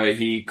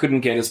 He couldn't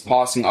get his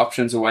passing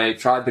options away.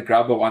 Tried the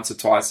grubber once or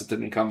twice. It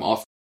didn't come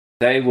off.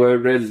 They were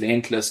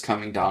relentless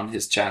coming down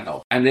his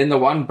channel. And then the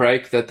one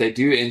break that they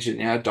do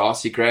engineer,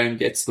 Darcy Graham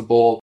gets the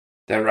ball.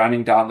 They're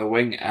running down the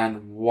wing,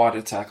 and what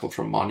a tackle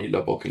from Mani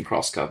Lubbock in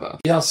cross cover.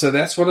 Yeah, so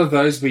that's one of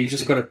those where you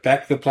just got to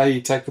back the player.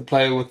 You take the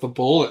player with the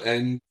ball,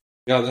 and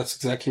yeah, that's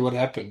exactly what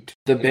happened.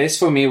 The best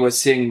for me was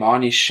seeing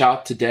Mani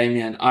shout to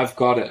Damien, "I've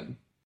got him."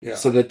 Yeah.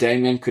 So that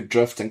Damien could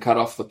drift and cut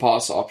off the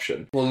pass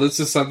option. Well,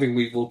 this is something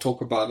we will talk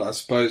about, I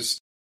suppose,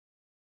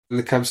 when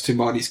it comes to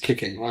Marty's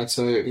kicking, right?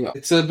 So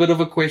It's a bit of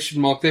a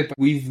question mark there, but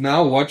we've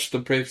now watched the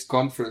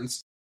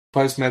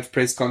post-match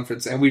press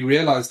conference, and we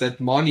realize that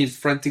Marty is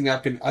fronting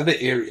up in other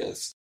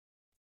areas.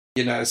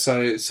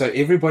 So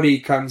everybody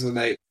comes and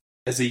they,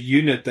 as a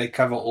unit, they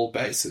cover all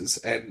bases.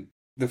 And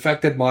the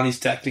fact that Marty's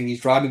tackling,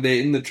 he's right in there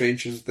in the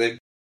trenches, they're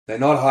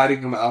not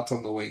hiding him out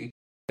on the wing.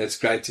 That's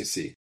great to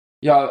see.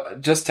 Yeah,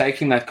 just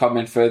taking that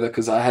comment further,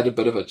 because I had a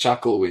bit of a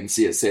chuckle when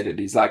Sia said it.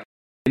 He's like,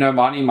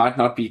 Marty might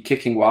not be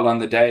kicking well on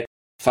the day.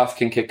 Faf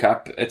can kick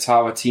up. It's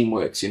how a team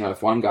works.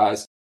 If one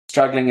guy's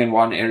struggling in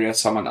one area,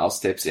 someone else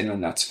steps in,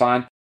 and that's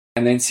fine.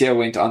 And then Sia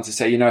went on to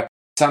say,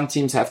 some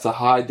teams have to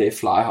hide their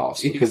fly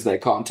halves because they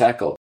can't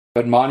tackle.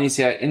 But Marnie's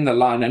here in the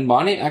line, and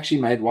Marnie actually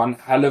made one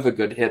hell of a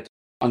good hit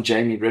on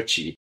Jamie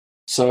Ritchie.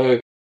 So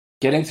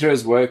getting through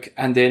his work,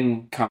 and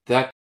then come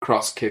that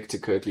cross kick to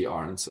Kirkley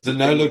Arons. The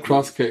no-look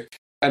cross kick.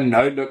 A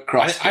no-look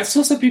cross kick. I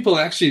saw some people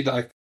actually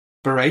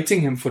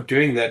berating him for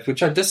doing that,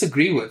 which I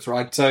disagree with,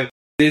 right? So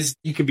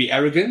you could be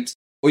arrogant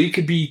or you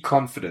could be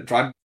confident,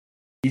 right?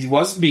 He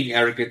wasn't being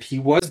arrogant. He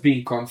was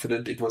being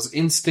confident. It was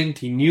instinct.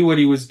 He knew what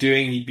he was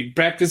doing. He'd been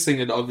practicing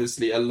it,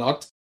 obviously, a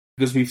lot,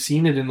 because we've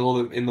seen it in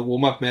the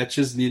warm-up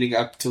matches leading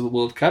up to the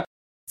World Cup.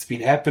 It's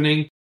been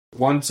happening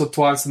once or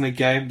twice in the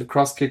game. The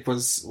cross kick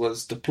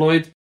was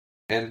deployed,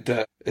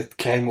 and it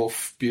came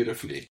off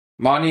beautifully.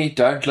 Marnie,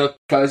 don't look,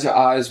 close your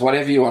eyes,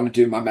 whatever you want to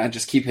do, my man.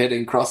 Just keep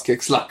hitting cross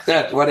kicks like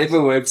that.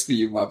 Whatever works for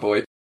you, my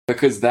boy.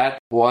 Because that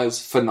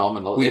was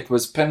phenomenal. It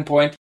was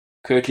pinpoint,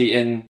 Kirkley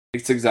in.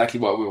 It's exactly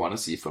what we want to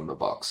see from the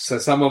box. So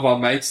some of our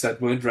mates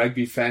that weren't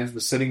rugby fans were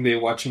sitting there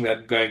watching that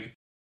and going,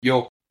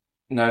 yo.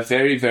 No,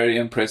 very, very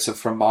impressive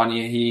from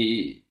Marnie.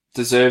 He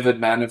deserved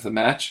man of the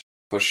match,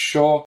 for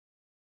sure.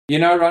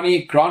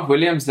 Ronnie, Grant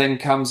Williams then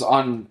comes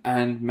on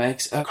and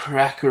makes a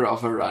cracker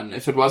of a run.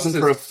 If it wasn't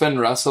for a Finn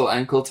Russell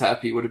ankle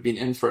tap, he would have been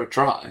in for a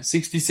try.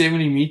 60,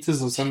 70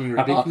 meters or something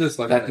ridiculous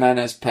like that. That man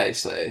has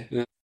pace, eh?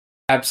 Yeah.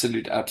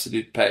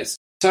 Absolute pace.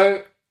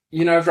 So,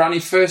 Ronnie,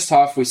 first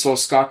half we saw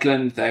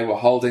Scotland. They were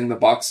holding the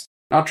box,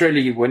 not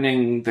really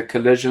winning the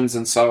collisions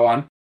and so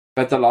on.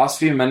 But the last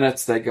few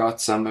minutes, they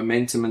got some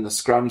momentum in the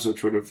scrums,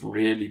 which would have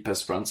really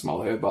pissed Frans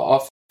Malherbe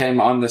off.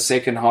 Came on the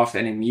second half,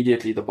 and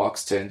immediately the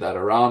Boks turned that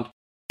around.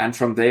 And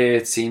from there,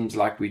 it seemed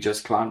like we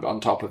just climbed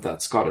on top of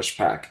that Scottish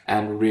pack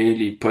and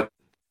really put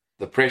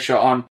the pressure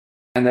on.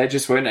 And they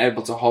just weren't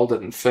able to hold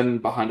it. And Finn,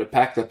 behind a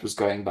pack that was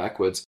going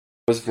backwards,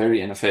 was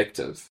very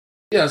ineffective.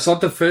 Yeah, it's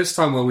not the first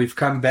time where we've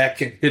come back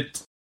and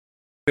hit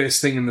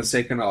first thing in the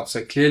second half.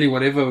 So clearly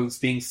whatever was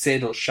being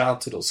said or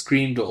shouted or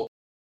screamed or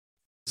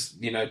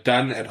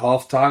done at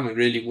halftime, it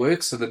really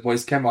works. So the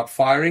boys came out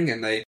firing,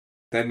 and they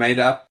made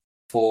up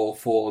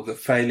for the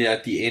failure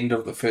at the end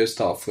of the first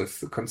half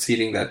with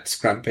conceding that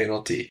scrum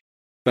penalty.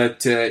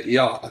 But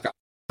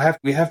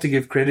we have to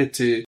give credit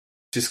to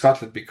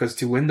Scotland, because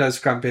to win those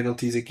scrum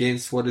penalties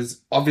against what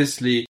is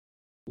obviously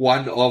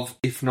one of,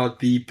 if not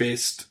the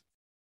best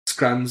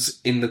scrums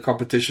in the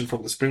competition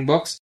from the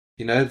Springboks,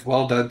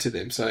 well done to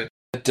them. So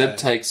it did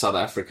take South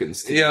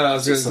Africans. I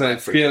was going to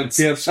say,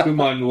 Pierre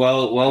Schoeman,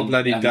 well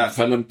bloody done.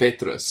 Willem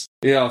Petrus.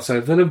 Yeah, so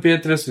Willem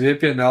Petrus,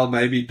 VPNL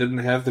maybe didn't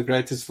have the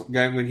greatest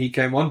game when he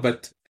came on,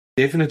 but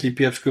definitely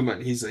Pierre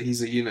Schoeman, he's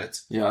a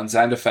unit. Yeah, and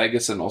Xander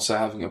Fagerson also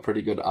having a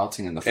pretty good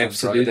outing in the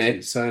front row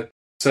there. So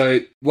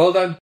well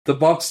done. The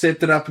Boks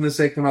stepped it up in the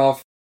second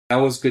half. That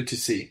was good to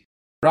see.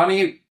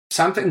 Ronnie,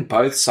 something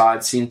both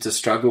sides seemed to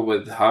struggle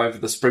with, however,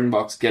 the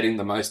Springboks getting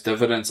the most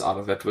dividends out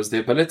of it, was the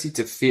ability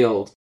to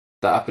field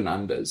the up and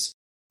unders.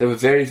 They were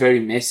very,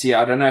 very messy.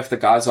 I don't know if the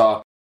guys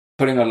are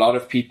putting a lot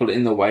of people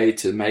in the way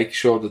to make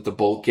sure that the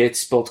ball gets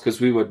spilt, because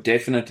we were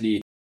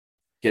definitely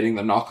getting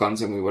the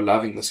knock-ons and we were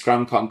loving the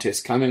scrum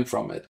contest coming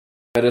from it.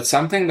 But it's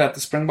something that the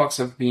Springboks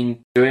have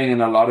been doing in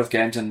a lot of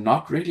games and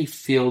not really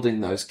fielding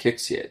those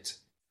kicks yet.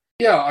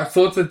 Yeah, I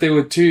thought that there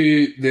were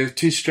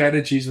two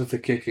strategies with the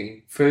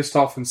kicking, first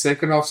half and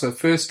second half. So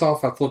first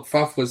half, I thought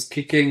Faf was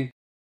kicking,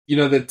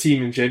 the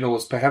team in general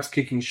was perhaps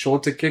kicking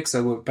shorter kicks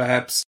that were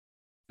perhaps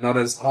not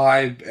as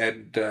high,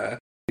 and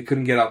we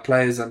couldn't get our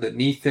players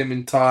underneath them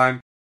in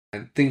time,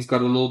 and things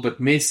got a little bit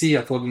messy.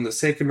 I thought in the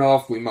second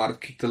half we might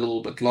have kicked a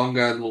little bit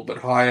longer, a little bit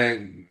higher,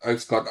 and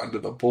Oaks got under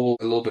the ball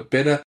a little bit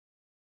better.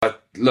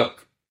 But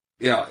look,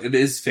 yeah, it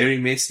is very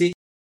messy.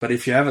 But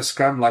if you have a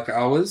scrum like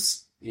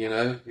ours,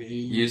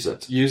 use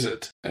it. Use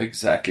it.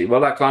 Exactly.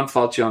 Well, I can't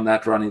fault you on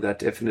that, Ronnie. That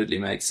definitely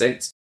makes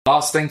sense.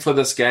 Last thing for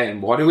this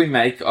game, what do we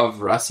make of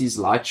Rassie's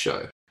light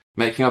show?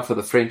 Making up for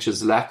the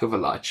French's lack of a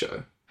light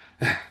show.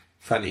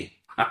 Funny.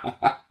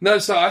 No,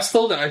 so I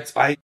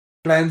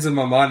plans in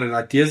my mind and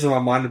ideas in my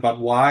mind about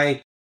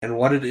why and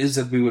what it is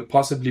that we would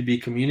possibly be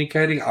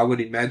communicating. I would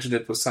imagine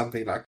it was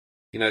something like,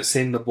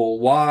 send the ball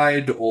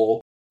wide,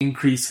 or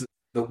increase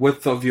the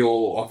width of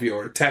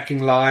your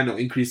attacking line, or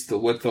increase the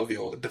width of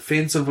your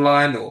defensive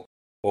line, or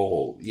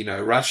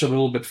rush a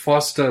little bit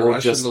faster, or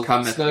rush just a little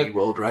come bit at slow. me,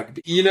 World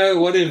Rugby.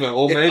 Whatever.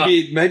 Or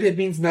maybe it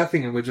means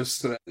nothing and we're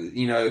just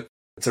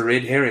it's a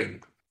red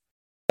herring.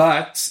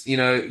 But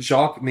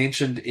Jacques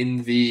mentioned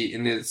in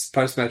his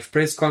post-match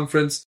press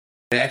conference,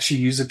 they actually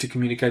use it to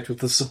communicate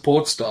with the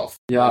support staff.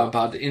 Yeah,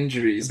 about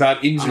injuries.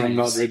 I'm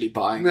not really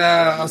buying it.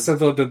 I also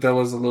thought that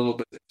was a little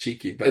bit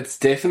cheeky. But it's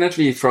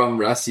definitely from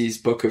Rassie's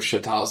book of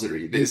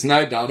shithousery. There's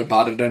no doubt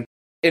about it. And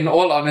in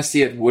all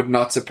honesty, it would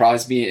not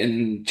surprise me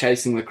in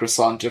Chasing the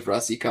Croissant if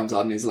Rassie comes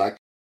out and he's like,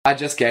 I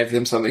just gave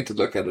them something to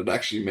look at. It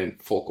actually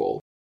meant fuck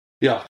all.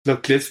 Yeah,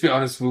 look, let's be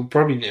honest, we'll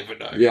probably never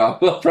know. Yeah,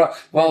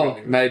 well,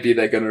 maybe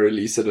they're going to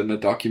release it in a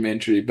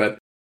documentary, but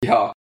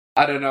yeah,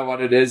 I don't know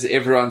what it is.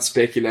 Everyone's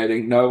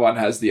speculating. No one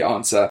has the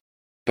answer.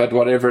 But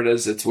whatever it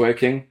is, it's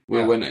working.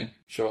 We're winning.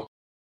 Sure.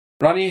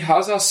 Ronnie,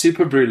 how's our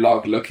Super Brew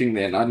log looking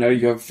then? I know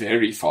you're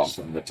very far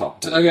from the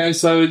top. Okay,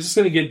 so we're just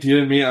going to get you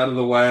and me out of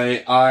the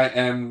way. I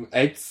am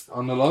 8th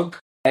on the log.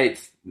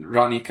 8th.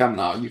 Ronnie, come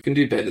now. You can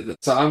do better than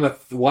So I'm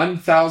at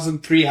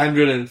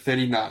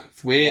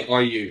 1,339th. Where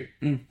are you?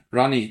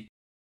 Ronnie,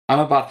 I'm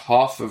about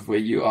half of where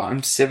you are.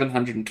 I'm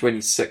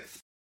 726th.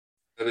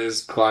 That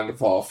is kind of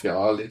half, yeah.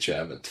 I'll let you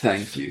have it.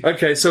 Thank you.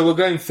 Okay, so we're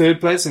going third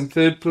place. In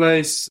third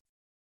place,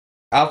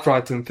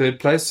 outright in third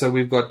place. So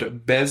we've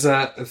got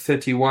Beza,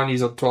 31.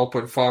 He's on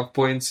 12.5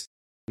 points.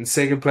 In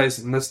second place,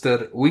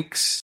 Mr.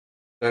 Wicks.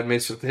 Don't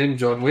mess with him,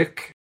 John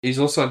Wick. He's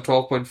also on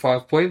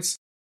 12.5 points.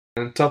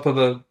 And top of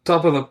the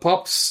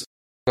pops,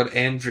 we've got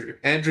Andrew.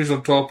 Andrew's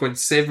on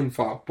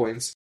 12.75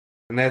 points.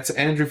 And that's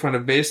Andrew van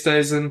der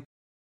Besthuizen.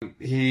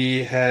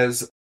 He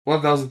has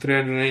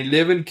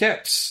 1,311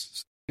 caps.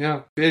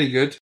 Yeah, very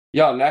good.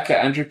 Yeah, lekker.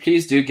 Andrew,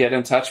 please do get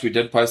in touch. We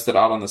did post it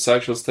out on the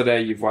socials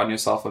today. You've won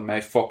yourself a May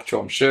Fok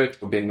Chom shirt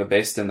for being the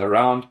best in the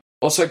round.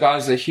 Also,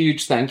 guys, a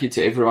huge thank you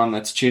to everyone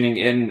that's tuning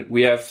in.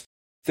 We have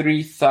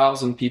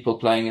 3,000 people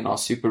playing in our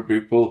Super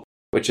Brew pool,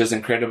 which is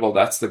incredible.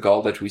 That's the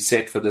goal that we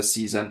set for this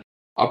season.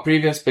 Our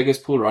previous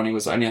biggest pool, Ronnie,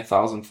 was only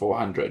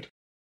 1,400.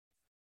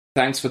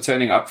 Thanks for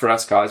turning up for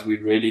us, guys. We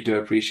really do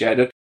appreciate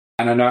it.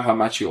 And I know how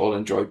much you all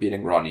enjoy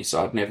beating Ronnie,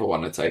 so I'd never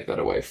want to take that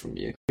away from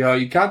you. Yeah,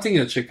 you're counting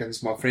your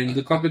chickens, my friend.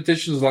 The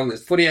competition is long.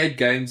 There's 48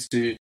 games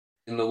to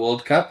in the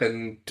World Cup,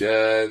 and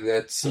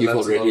that's You've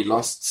that's already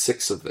lost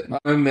 6 of them.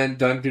 Oh man,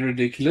 don't be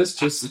ridiculous.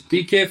 Just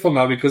be careful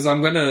now, because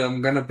I'm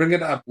gonna bring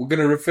it up. We're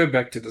gonna refer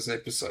back to this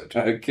episode.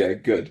 Okay,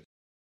 good.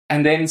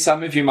 And then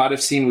some of you might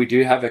have seen we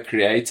do have a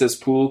creators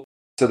pool.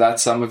 So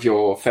that's some of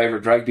your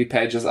favorite rugby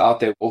pages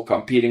out there all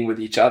competing with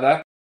each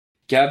other.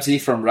 Gabsy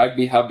from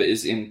Rugby Hub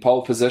is in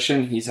pole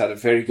position. He's had a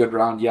very good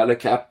round, yellow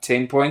cap,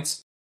 10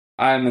 points.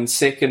 I am in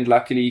second,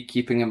 luckily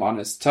keeping him on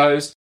his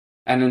toes.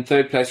 And in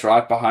third place,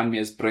 right behind me,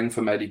 is Bring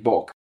from Eddie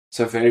Bork.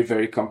 So very,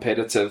 very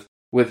competitive,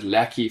 with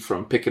Lackey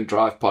from Pick and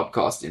Drive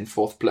podcast in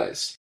fourth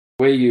place.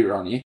 Where are you,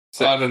 Ronnie?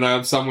 I don't know,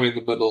 I'm somewhere in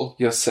the middle.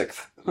 You're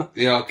sixth.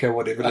 Yeah, okay,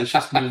 whatever. Let's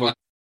just move on.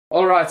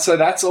 All right, so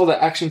that's all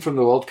the action from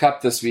the World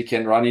Cup this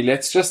weekend, Ronnie.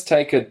 Let's just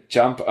take a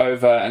jump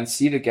over and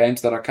see the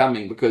games that are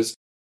coming, because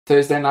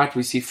Thursday night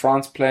we see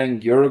France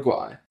playing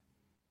Uruguay.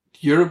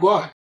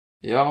 Uruguay?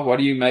 Yeah, what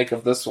do you make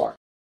of this one?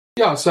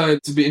 Yeah, so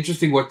it'll be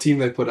interesting what team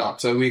they put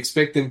out. So we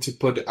expect them to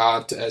put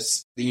out,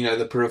 as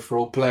the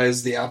peripheral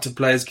players, the outer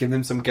players, give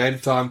them some game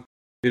time.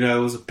 It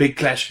was a big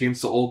clash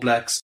against the All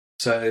Blacks,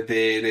 so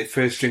their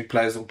first string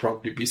players will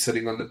probably be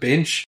sitting on the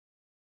bench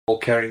or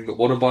carrying the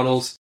water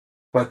bottles.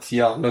 But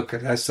yeah, look,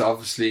 it has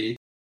to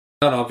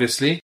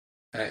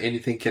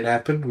anything can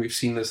happen. We've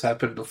seen this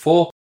happen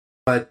before,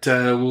 but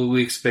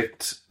we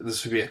expect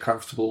this to be a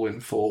comfortable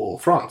win for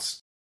France.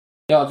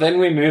 Yeah, then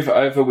we move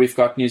over. We've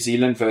got New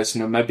Zealand versus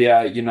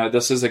Namibia.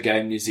 This is a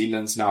game New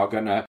Zealand's now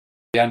going to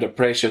be under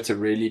pressure to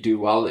really do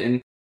well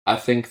in. I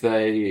think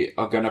they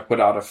are going to put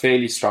out a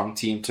fairly strong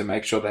team to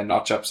make sure they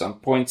notch up some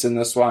points in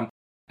this one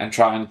and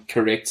try and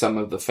correct some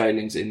of the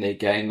failings in their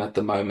game at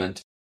the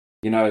moment.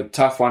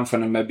 Tough one for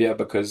Namibia,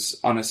 because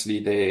honestly,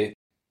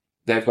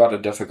 they've got a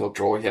difficult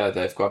draw here.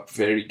 They've got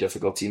very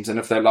difficult teams. And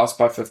if they lost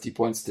by 50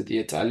 points to the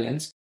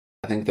Italians,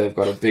 I think they've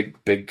got a big,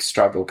 big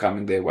struggle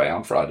coming their way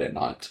on Friday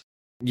night.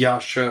 Yeah,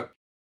 sure.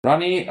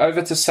 Ronnie,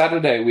 over to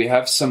Saturday, we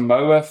have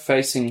Samoa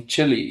facing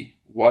Chile.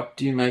 What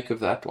do you make of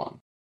that one?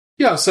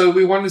 Yeah, so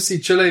we want to see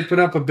Chile put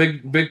up a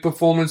big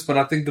performance, but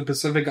I think the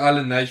Pacific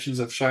Island nations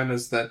have shown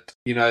us that,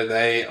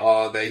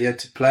 they're here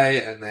to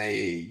play, and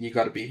you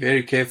got to be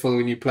very careful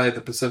when you play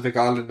the Pacific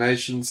Island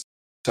nations.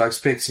 So I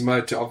expect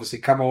Samoa to obviously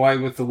come away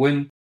with the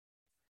win.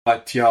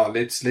 But yeah,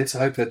 let's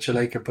hope that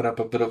Chile can put up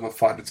a bit of a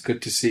fight. It's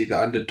good to see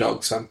the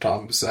underdog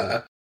sometimes,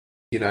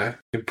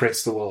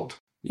 impress the world.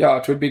 Yeah,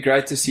 it would be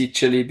great to see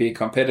Chile be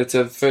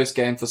competitive. First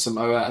game for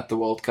Samoa at the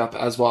World Cup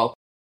as well.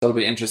 It'll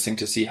be interesting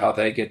to see how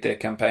they get their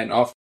campaign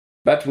off.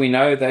 But we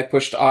know they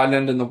pushed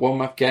Ireland in the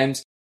warm-up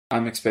games.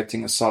 I'm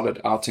expecting a solid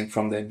outing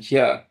from them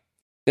here.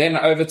 Then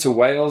over to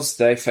Wales.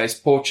 They face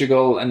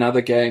Portugal,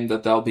 another game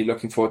that they'll be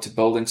looking forward to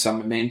building some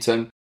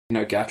momentum.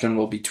 Gatland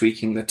will be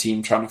tweaking the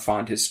team, trying to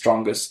find his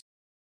strongest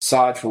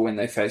side for when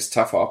they face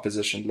tougher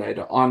opposition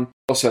later on.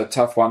 Also a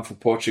tough one for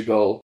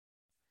Portugal.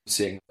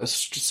 Seeing a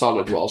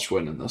solid Welsh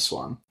win in this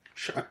one.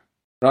 Sure.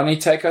 Ronnie,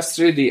 take us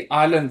through the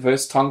Ireland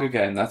versus Tonga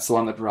game. That's the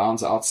one that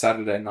rounds out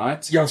Saturday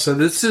night. Yeah, so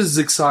this is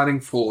exciting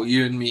for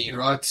you and me,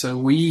 right? So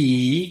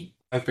we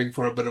hoping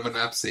for a bit of an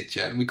upset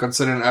here, and we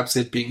consider an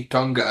upset being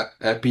Tonga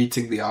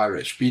beating the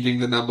Irish, beating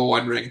the number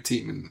 1 ranked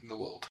team in the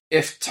world.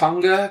 If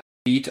Tonga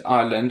beat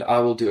Ireland, I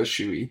will do a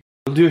shoey.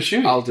 You'll do a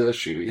shoey? I'll do a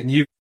shoey. And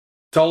you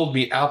told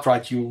me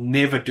outright you'll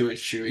never do a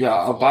shoey. Yeah,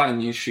 I'll buy a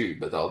new shoe,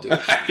 but I'll do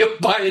it. You'll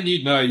buy a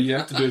new... No, you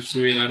have to do a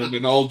shoey out of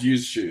an old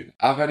used shoe.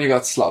 I've only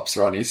got slops,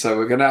 Ronnie, so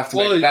we're going to have to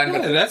make a plan.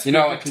 Yeah, that's you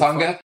know what,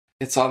 Tonga? Fun.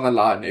 It's on the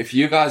line. If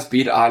you guys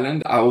beat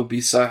Ireland, I will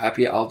be so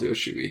happy. I'll do a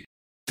shoey.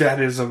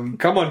 That is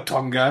come on,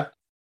 Tonga.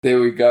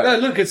 There we go. No,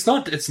 look, it's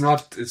not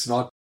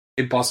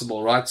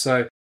impossible, right?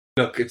 So,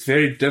 look, it's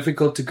very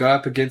difficult to go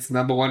up against the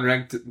number 1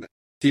 ranked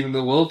team in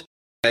the world.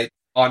 They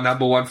are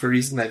number 1 for a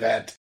reason. They've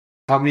had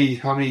how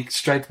many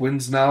straight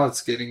wins now?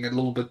 It's getting a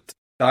little bit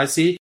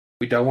dicey.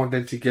 We don't want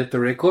them to get the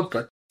record,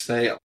 but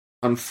they are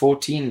on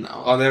 14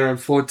 now. Oh, they're on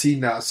 14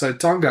 now. So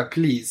Tonga,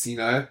 please,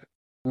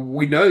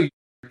 we know you're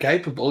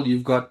capable.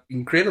 You've got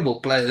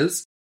incredible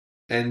players,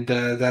 and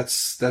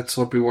that's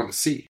what we want to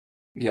see.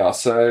 Yeah,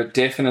 so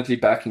definitely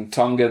backing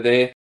Tonga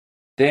there.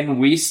 Then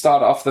we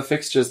start off the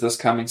fixtures this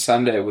coming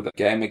Sunday with a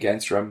game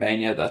against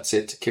Romania that's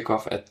set to kick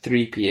off at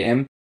 3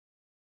 p.m.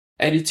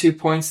 82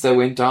 points, they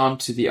went down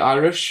to the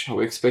Irish.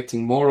 We're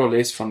expecting more or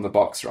less from the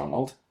box,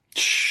 Ronald.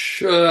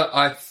 Sure,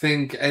 I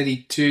think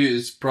 82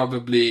 is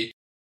probably...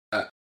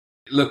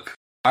 look,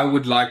 I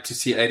would like to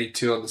see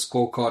 82 on the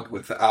scorecard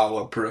with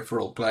our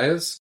peripheral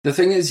players. The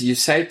thing is, you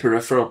say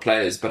peripheral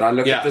players, but I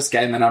look at this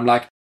game and I'm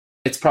like,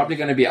 it's probably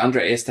going to be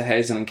Andre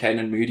Esterhuizen and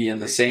Keenan Moody in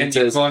the centres.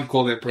 And you can't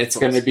call them peripherals. It's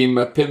going to be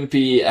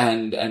Mapimpi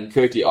and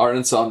Kurtley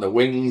Arendse on the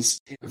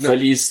wings.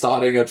 Philly's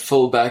starting at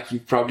fullback.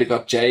 You've probably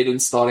got Jaden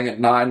starting at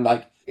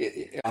 9.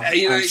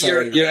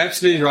 You're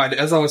absolutely right.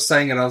 As I was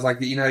saying it, I was like,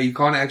 you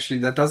can't actually,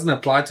 that doesn't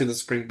apply to the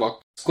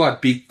Springbok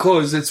squad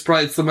because it's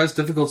the most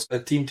difficult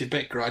team to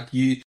pick, right?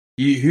 Who's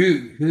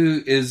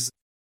the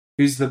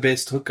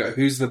best hooker?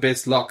 Who's the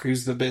best lock?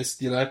 Who's the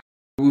best, we're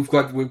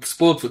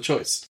spoiled for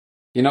choice.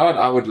 You know what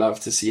I would love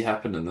to see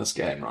happen in this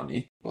game,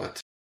 Ronnie? What?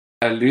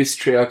 A loose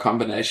trio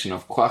combination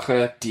of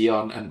Kwagga,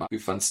 Dion, and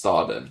Magu van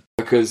Staden.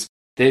 because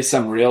there's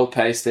some real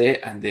pace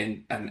there, and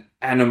then an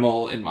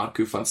animal in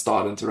Marco van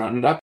Staden to run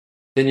it up.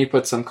 Then you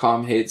put some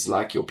calm heads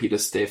like your Peter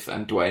Steff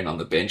and Dwayne on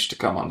the bench to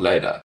come on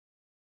later.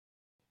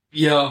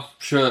 Yeah,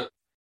 sure.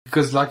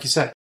 Because like you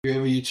said,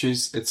 whoever you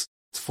choose, it's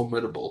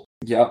formidable.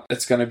 Yeah,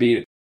 it's going to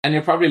be... And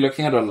you're probably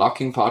looking at a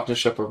locking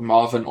partnership of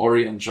Marvin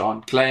Ori and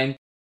John Klein.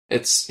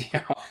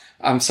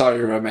 I'm sorry,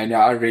 Romania,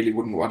 I really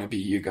wouldn't want to be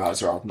you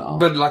guys right now.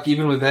 But like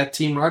even with that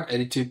team, right,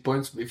 82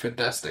 points would be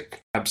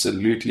fantastic.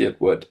 Absolutely it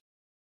would.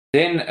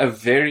 Then a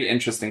very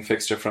interesting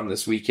fixture from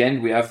this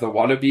weekend. We have the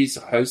Wallabies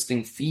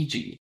hosting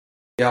Fiji.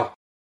 Yeah.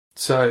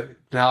 So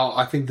now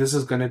I think this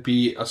is going to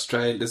be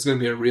Australia. This is going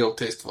to be a real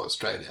test for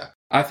Australia.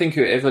 I think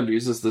whoever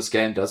loses this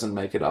game doesn't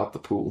make it out the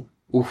pool.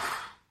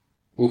 Oof.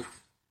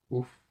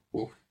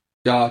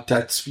 Yeah,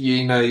 that's,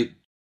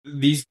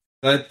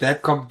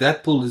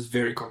 that pool is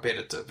very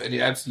competitive, and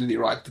you're absolutely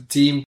right.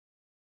 Teams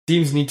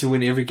need to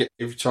win every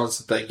chance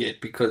that they get,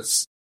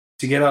 because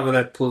to get out of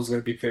that pool is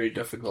going to be very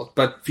difficult.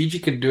 But Fiji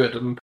can do it,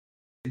 and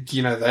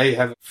they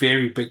have a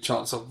very big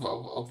chance of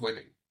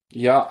winning.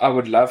 Yeah, I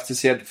would love to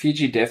see it.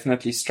 Fiji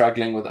definitely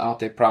struggling without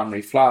their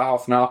primary fly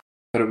half now,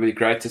 but it would be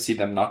great to see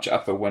them notch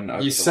up a win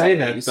over You say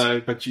that though,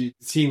 but you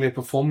seeing their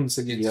performance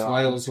against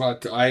Wales,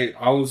 right? I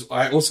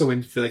also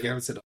went to the game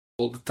and said,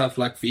 all the tough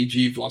like Fiji,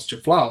 you've lost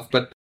your fly half,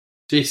 but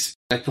geez,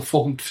 they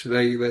performed.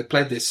 They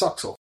played their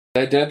socks off.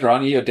 They did,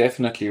 Ronnie. You're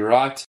definitely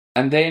right.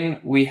 And then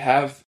we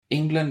have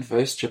England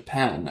versus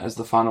Japan as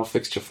the final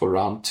fixture for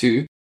round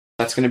 2.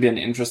 That's going to be an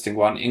interesting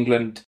one.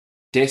 England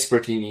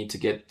desperately need to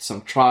get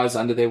some tries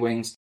under their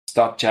wings,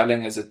 start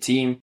gelling as a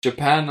team.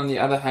 Japan, on the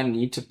other hand,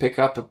 need to pick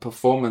up a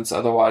performance.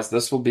 Otherwise,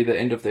 this will be the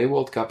end of their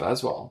World Cup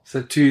as well.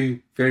 So 2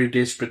 very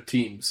desperate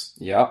teams.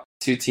 Yeah,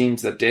 2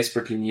 teams that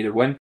desperately need a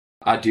win.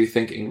 I do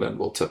think England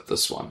will tip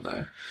this one,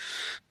 though.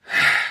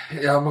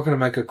 Yeah, I'm not going to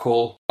make a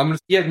call.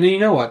 You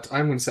know what?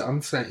 I'm going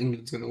to say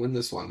England's going to win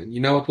this one. And you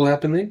know what will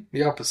happen then?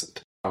 The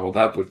opposite. Oh, well,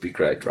 that would be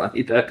great,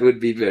 Ronnie. That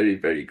would be very,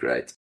 very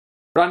great.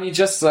 Ronnie,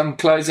 just some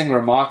closing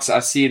remarks.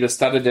 I see the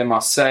Stade de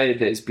Marseille.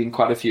 There's been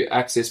quite a few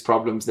access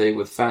problems there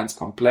with fans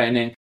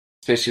complaining,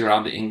 especially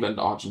around the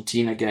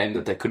England-Argentina game,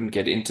 that they couldn't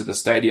get into the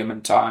stadium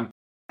in time.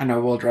 I know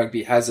World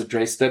Rugby has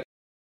addressed it.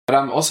 But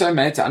I'm also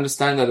made to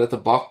understand that at the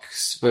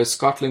Box versus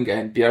Scotland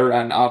game, beer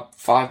ran out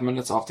 5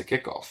 minutes after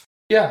kickoff.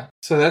 Yeah,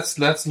 so that's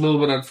a little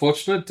bit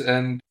unfortunate,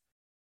 and you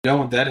don't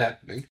want that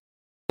happening.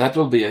 That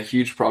will be a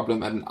huge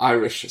problem at an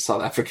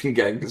Irish-South African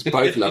game, because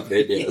both love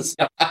their beers.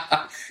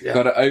 Yeah.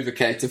 Got to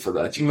over-cater for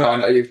that.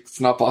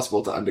 It's not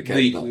possible to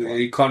under-cater.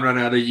 You can't run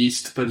out of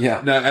yeast, but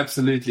yeah. No,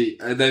 absolutely.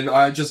 And then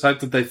I just hope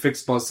that they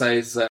fix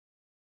Marseille's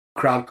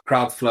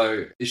crowd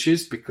flow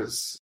issues,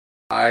 because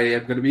I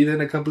am going to be there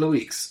in a couple of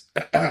weeks.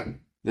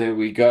 There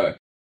we go.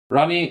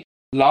 Ronnie,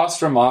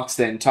 last remarks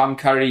then. Tom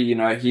Curry,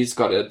 he's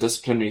got a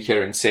disciplinary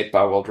hearing set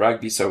by World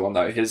Rugby, so we'll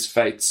know his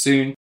fate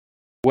soon.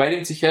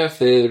 Waiting to hear if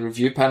the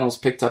review panels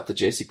picked up the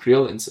Jesse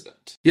Creel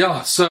incident.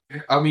 Yeah, so,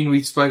 we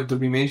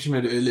mentioned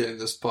it earlier in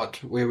this pod,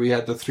 where we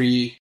had the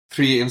three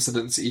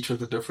incidents, each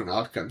with a different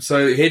outcome.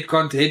 So,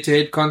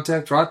 head-to-head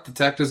contact, right? The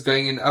tackler's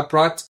going in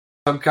upright.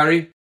 Tom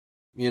Curry,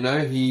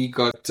 he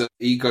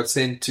got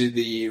sent to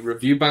the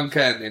review bunker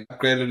and then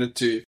upgraded it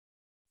to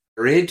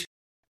red.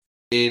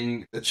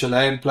 In the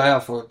Chilean player,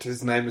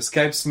 his name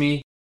escapes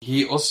me,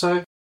 he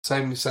also,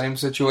 same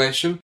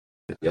situation.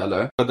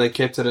 Yellow. But they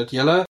kept it at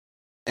yellow.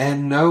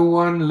 And no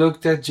one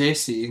looked at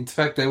Jesse. In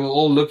fact, they were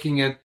all looking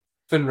at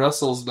Finn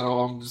Russell's no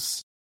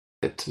arms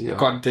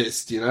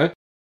contest,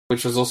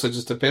 which was also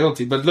just a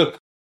penalty. But look,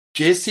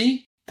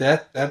 Jesse,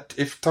 that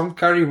if Tom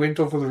Curry went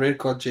off with a red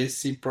card,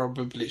 Jesse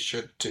probably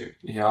should too.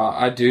 Yeah,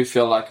 I do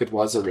feel like it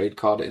was a red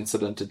card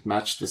incident. It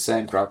matched the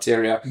same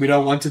criteria. We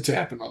don't want it to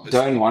happen, obviously.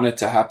 Don't want it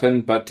to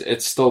happen, but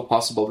it's still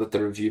possible that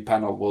the review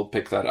panel will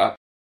pick that up.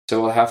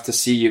 So we'll have to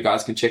see. You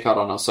guys can check out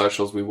on our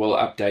socials. We will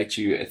update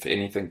you if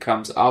anything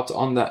comes out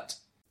on that.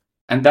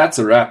 And that's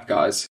a wrap,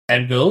 guys.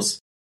 And girls,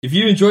 if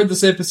you enjoyed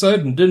this episode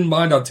and didn't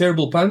mind our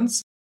terrible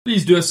puns,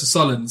 please do us a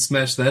solid and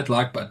smash that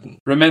like button.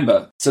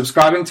 Remember,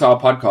 subscribing to our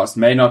podcast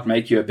may not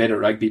make you a better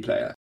rugby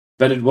player,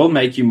 but it will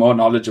make you more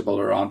knowledgeable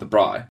around the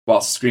braai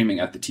whilst screaming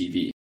at the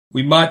TV.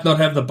 We might not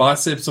have the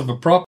biceps of a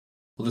prop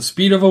or the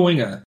speed of a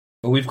winger,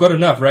 but we've got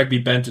enough rugby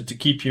banter to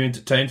keep you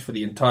entertained for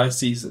the entire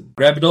season.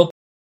 Grab it up,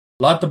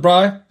 light the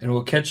braai, and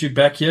we'll catch you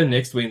back here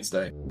next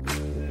Wednesday.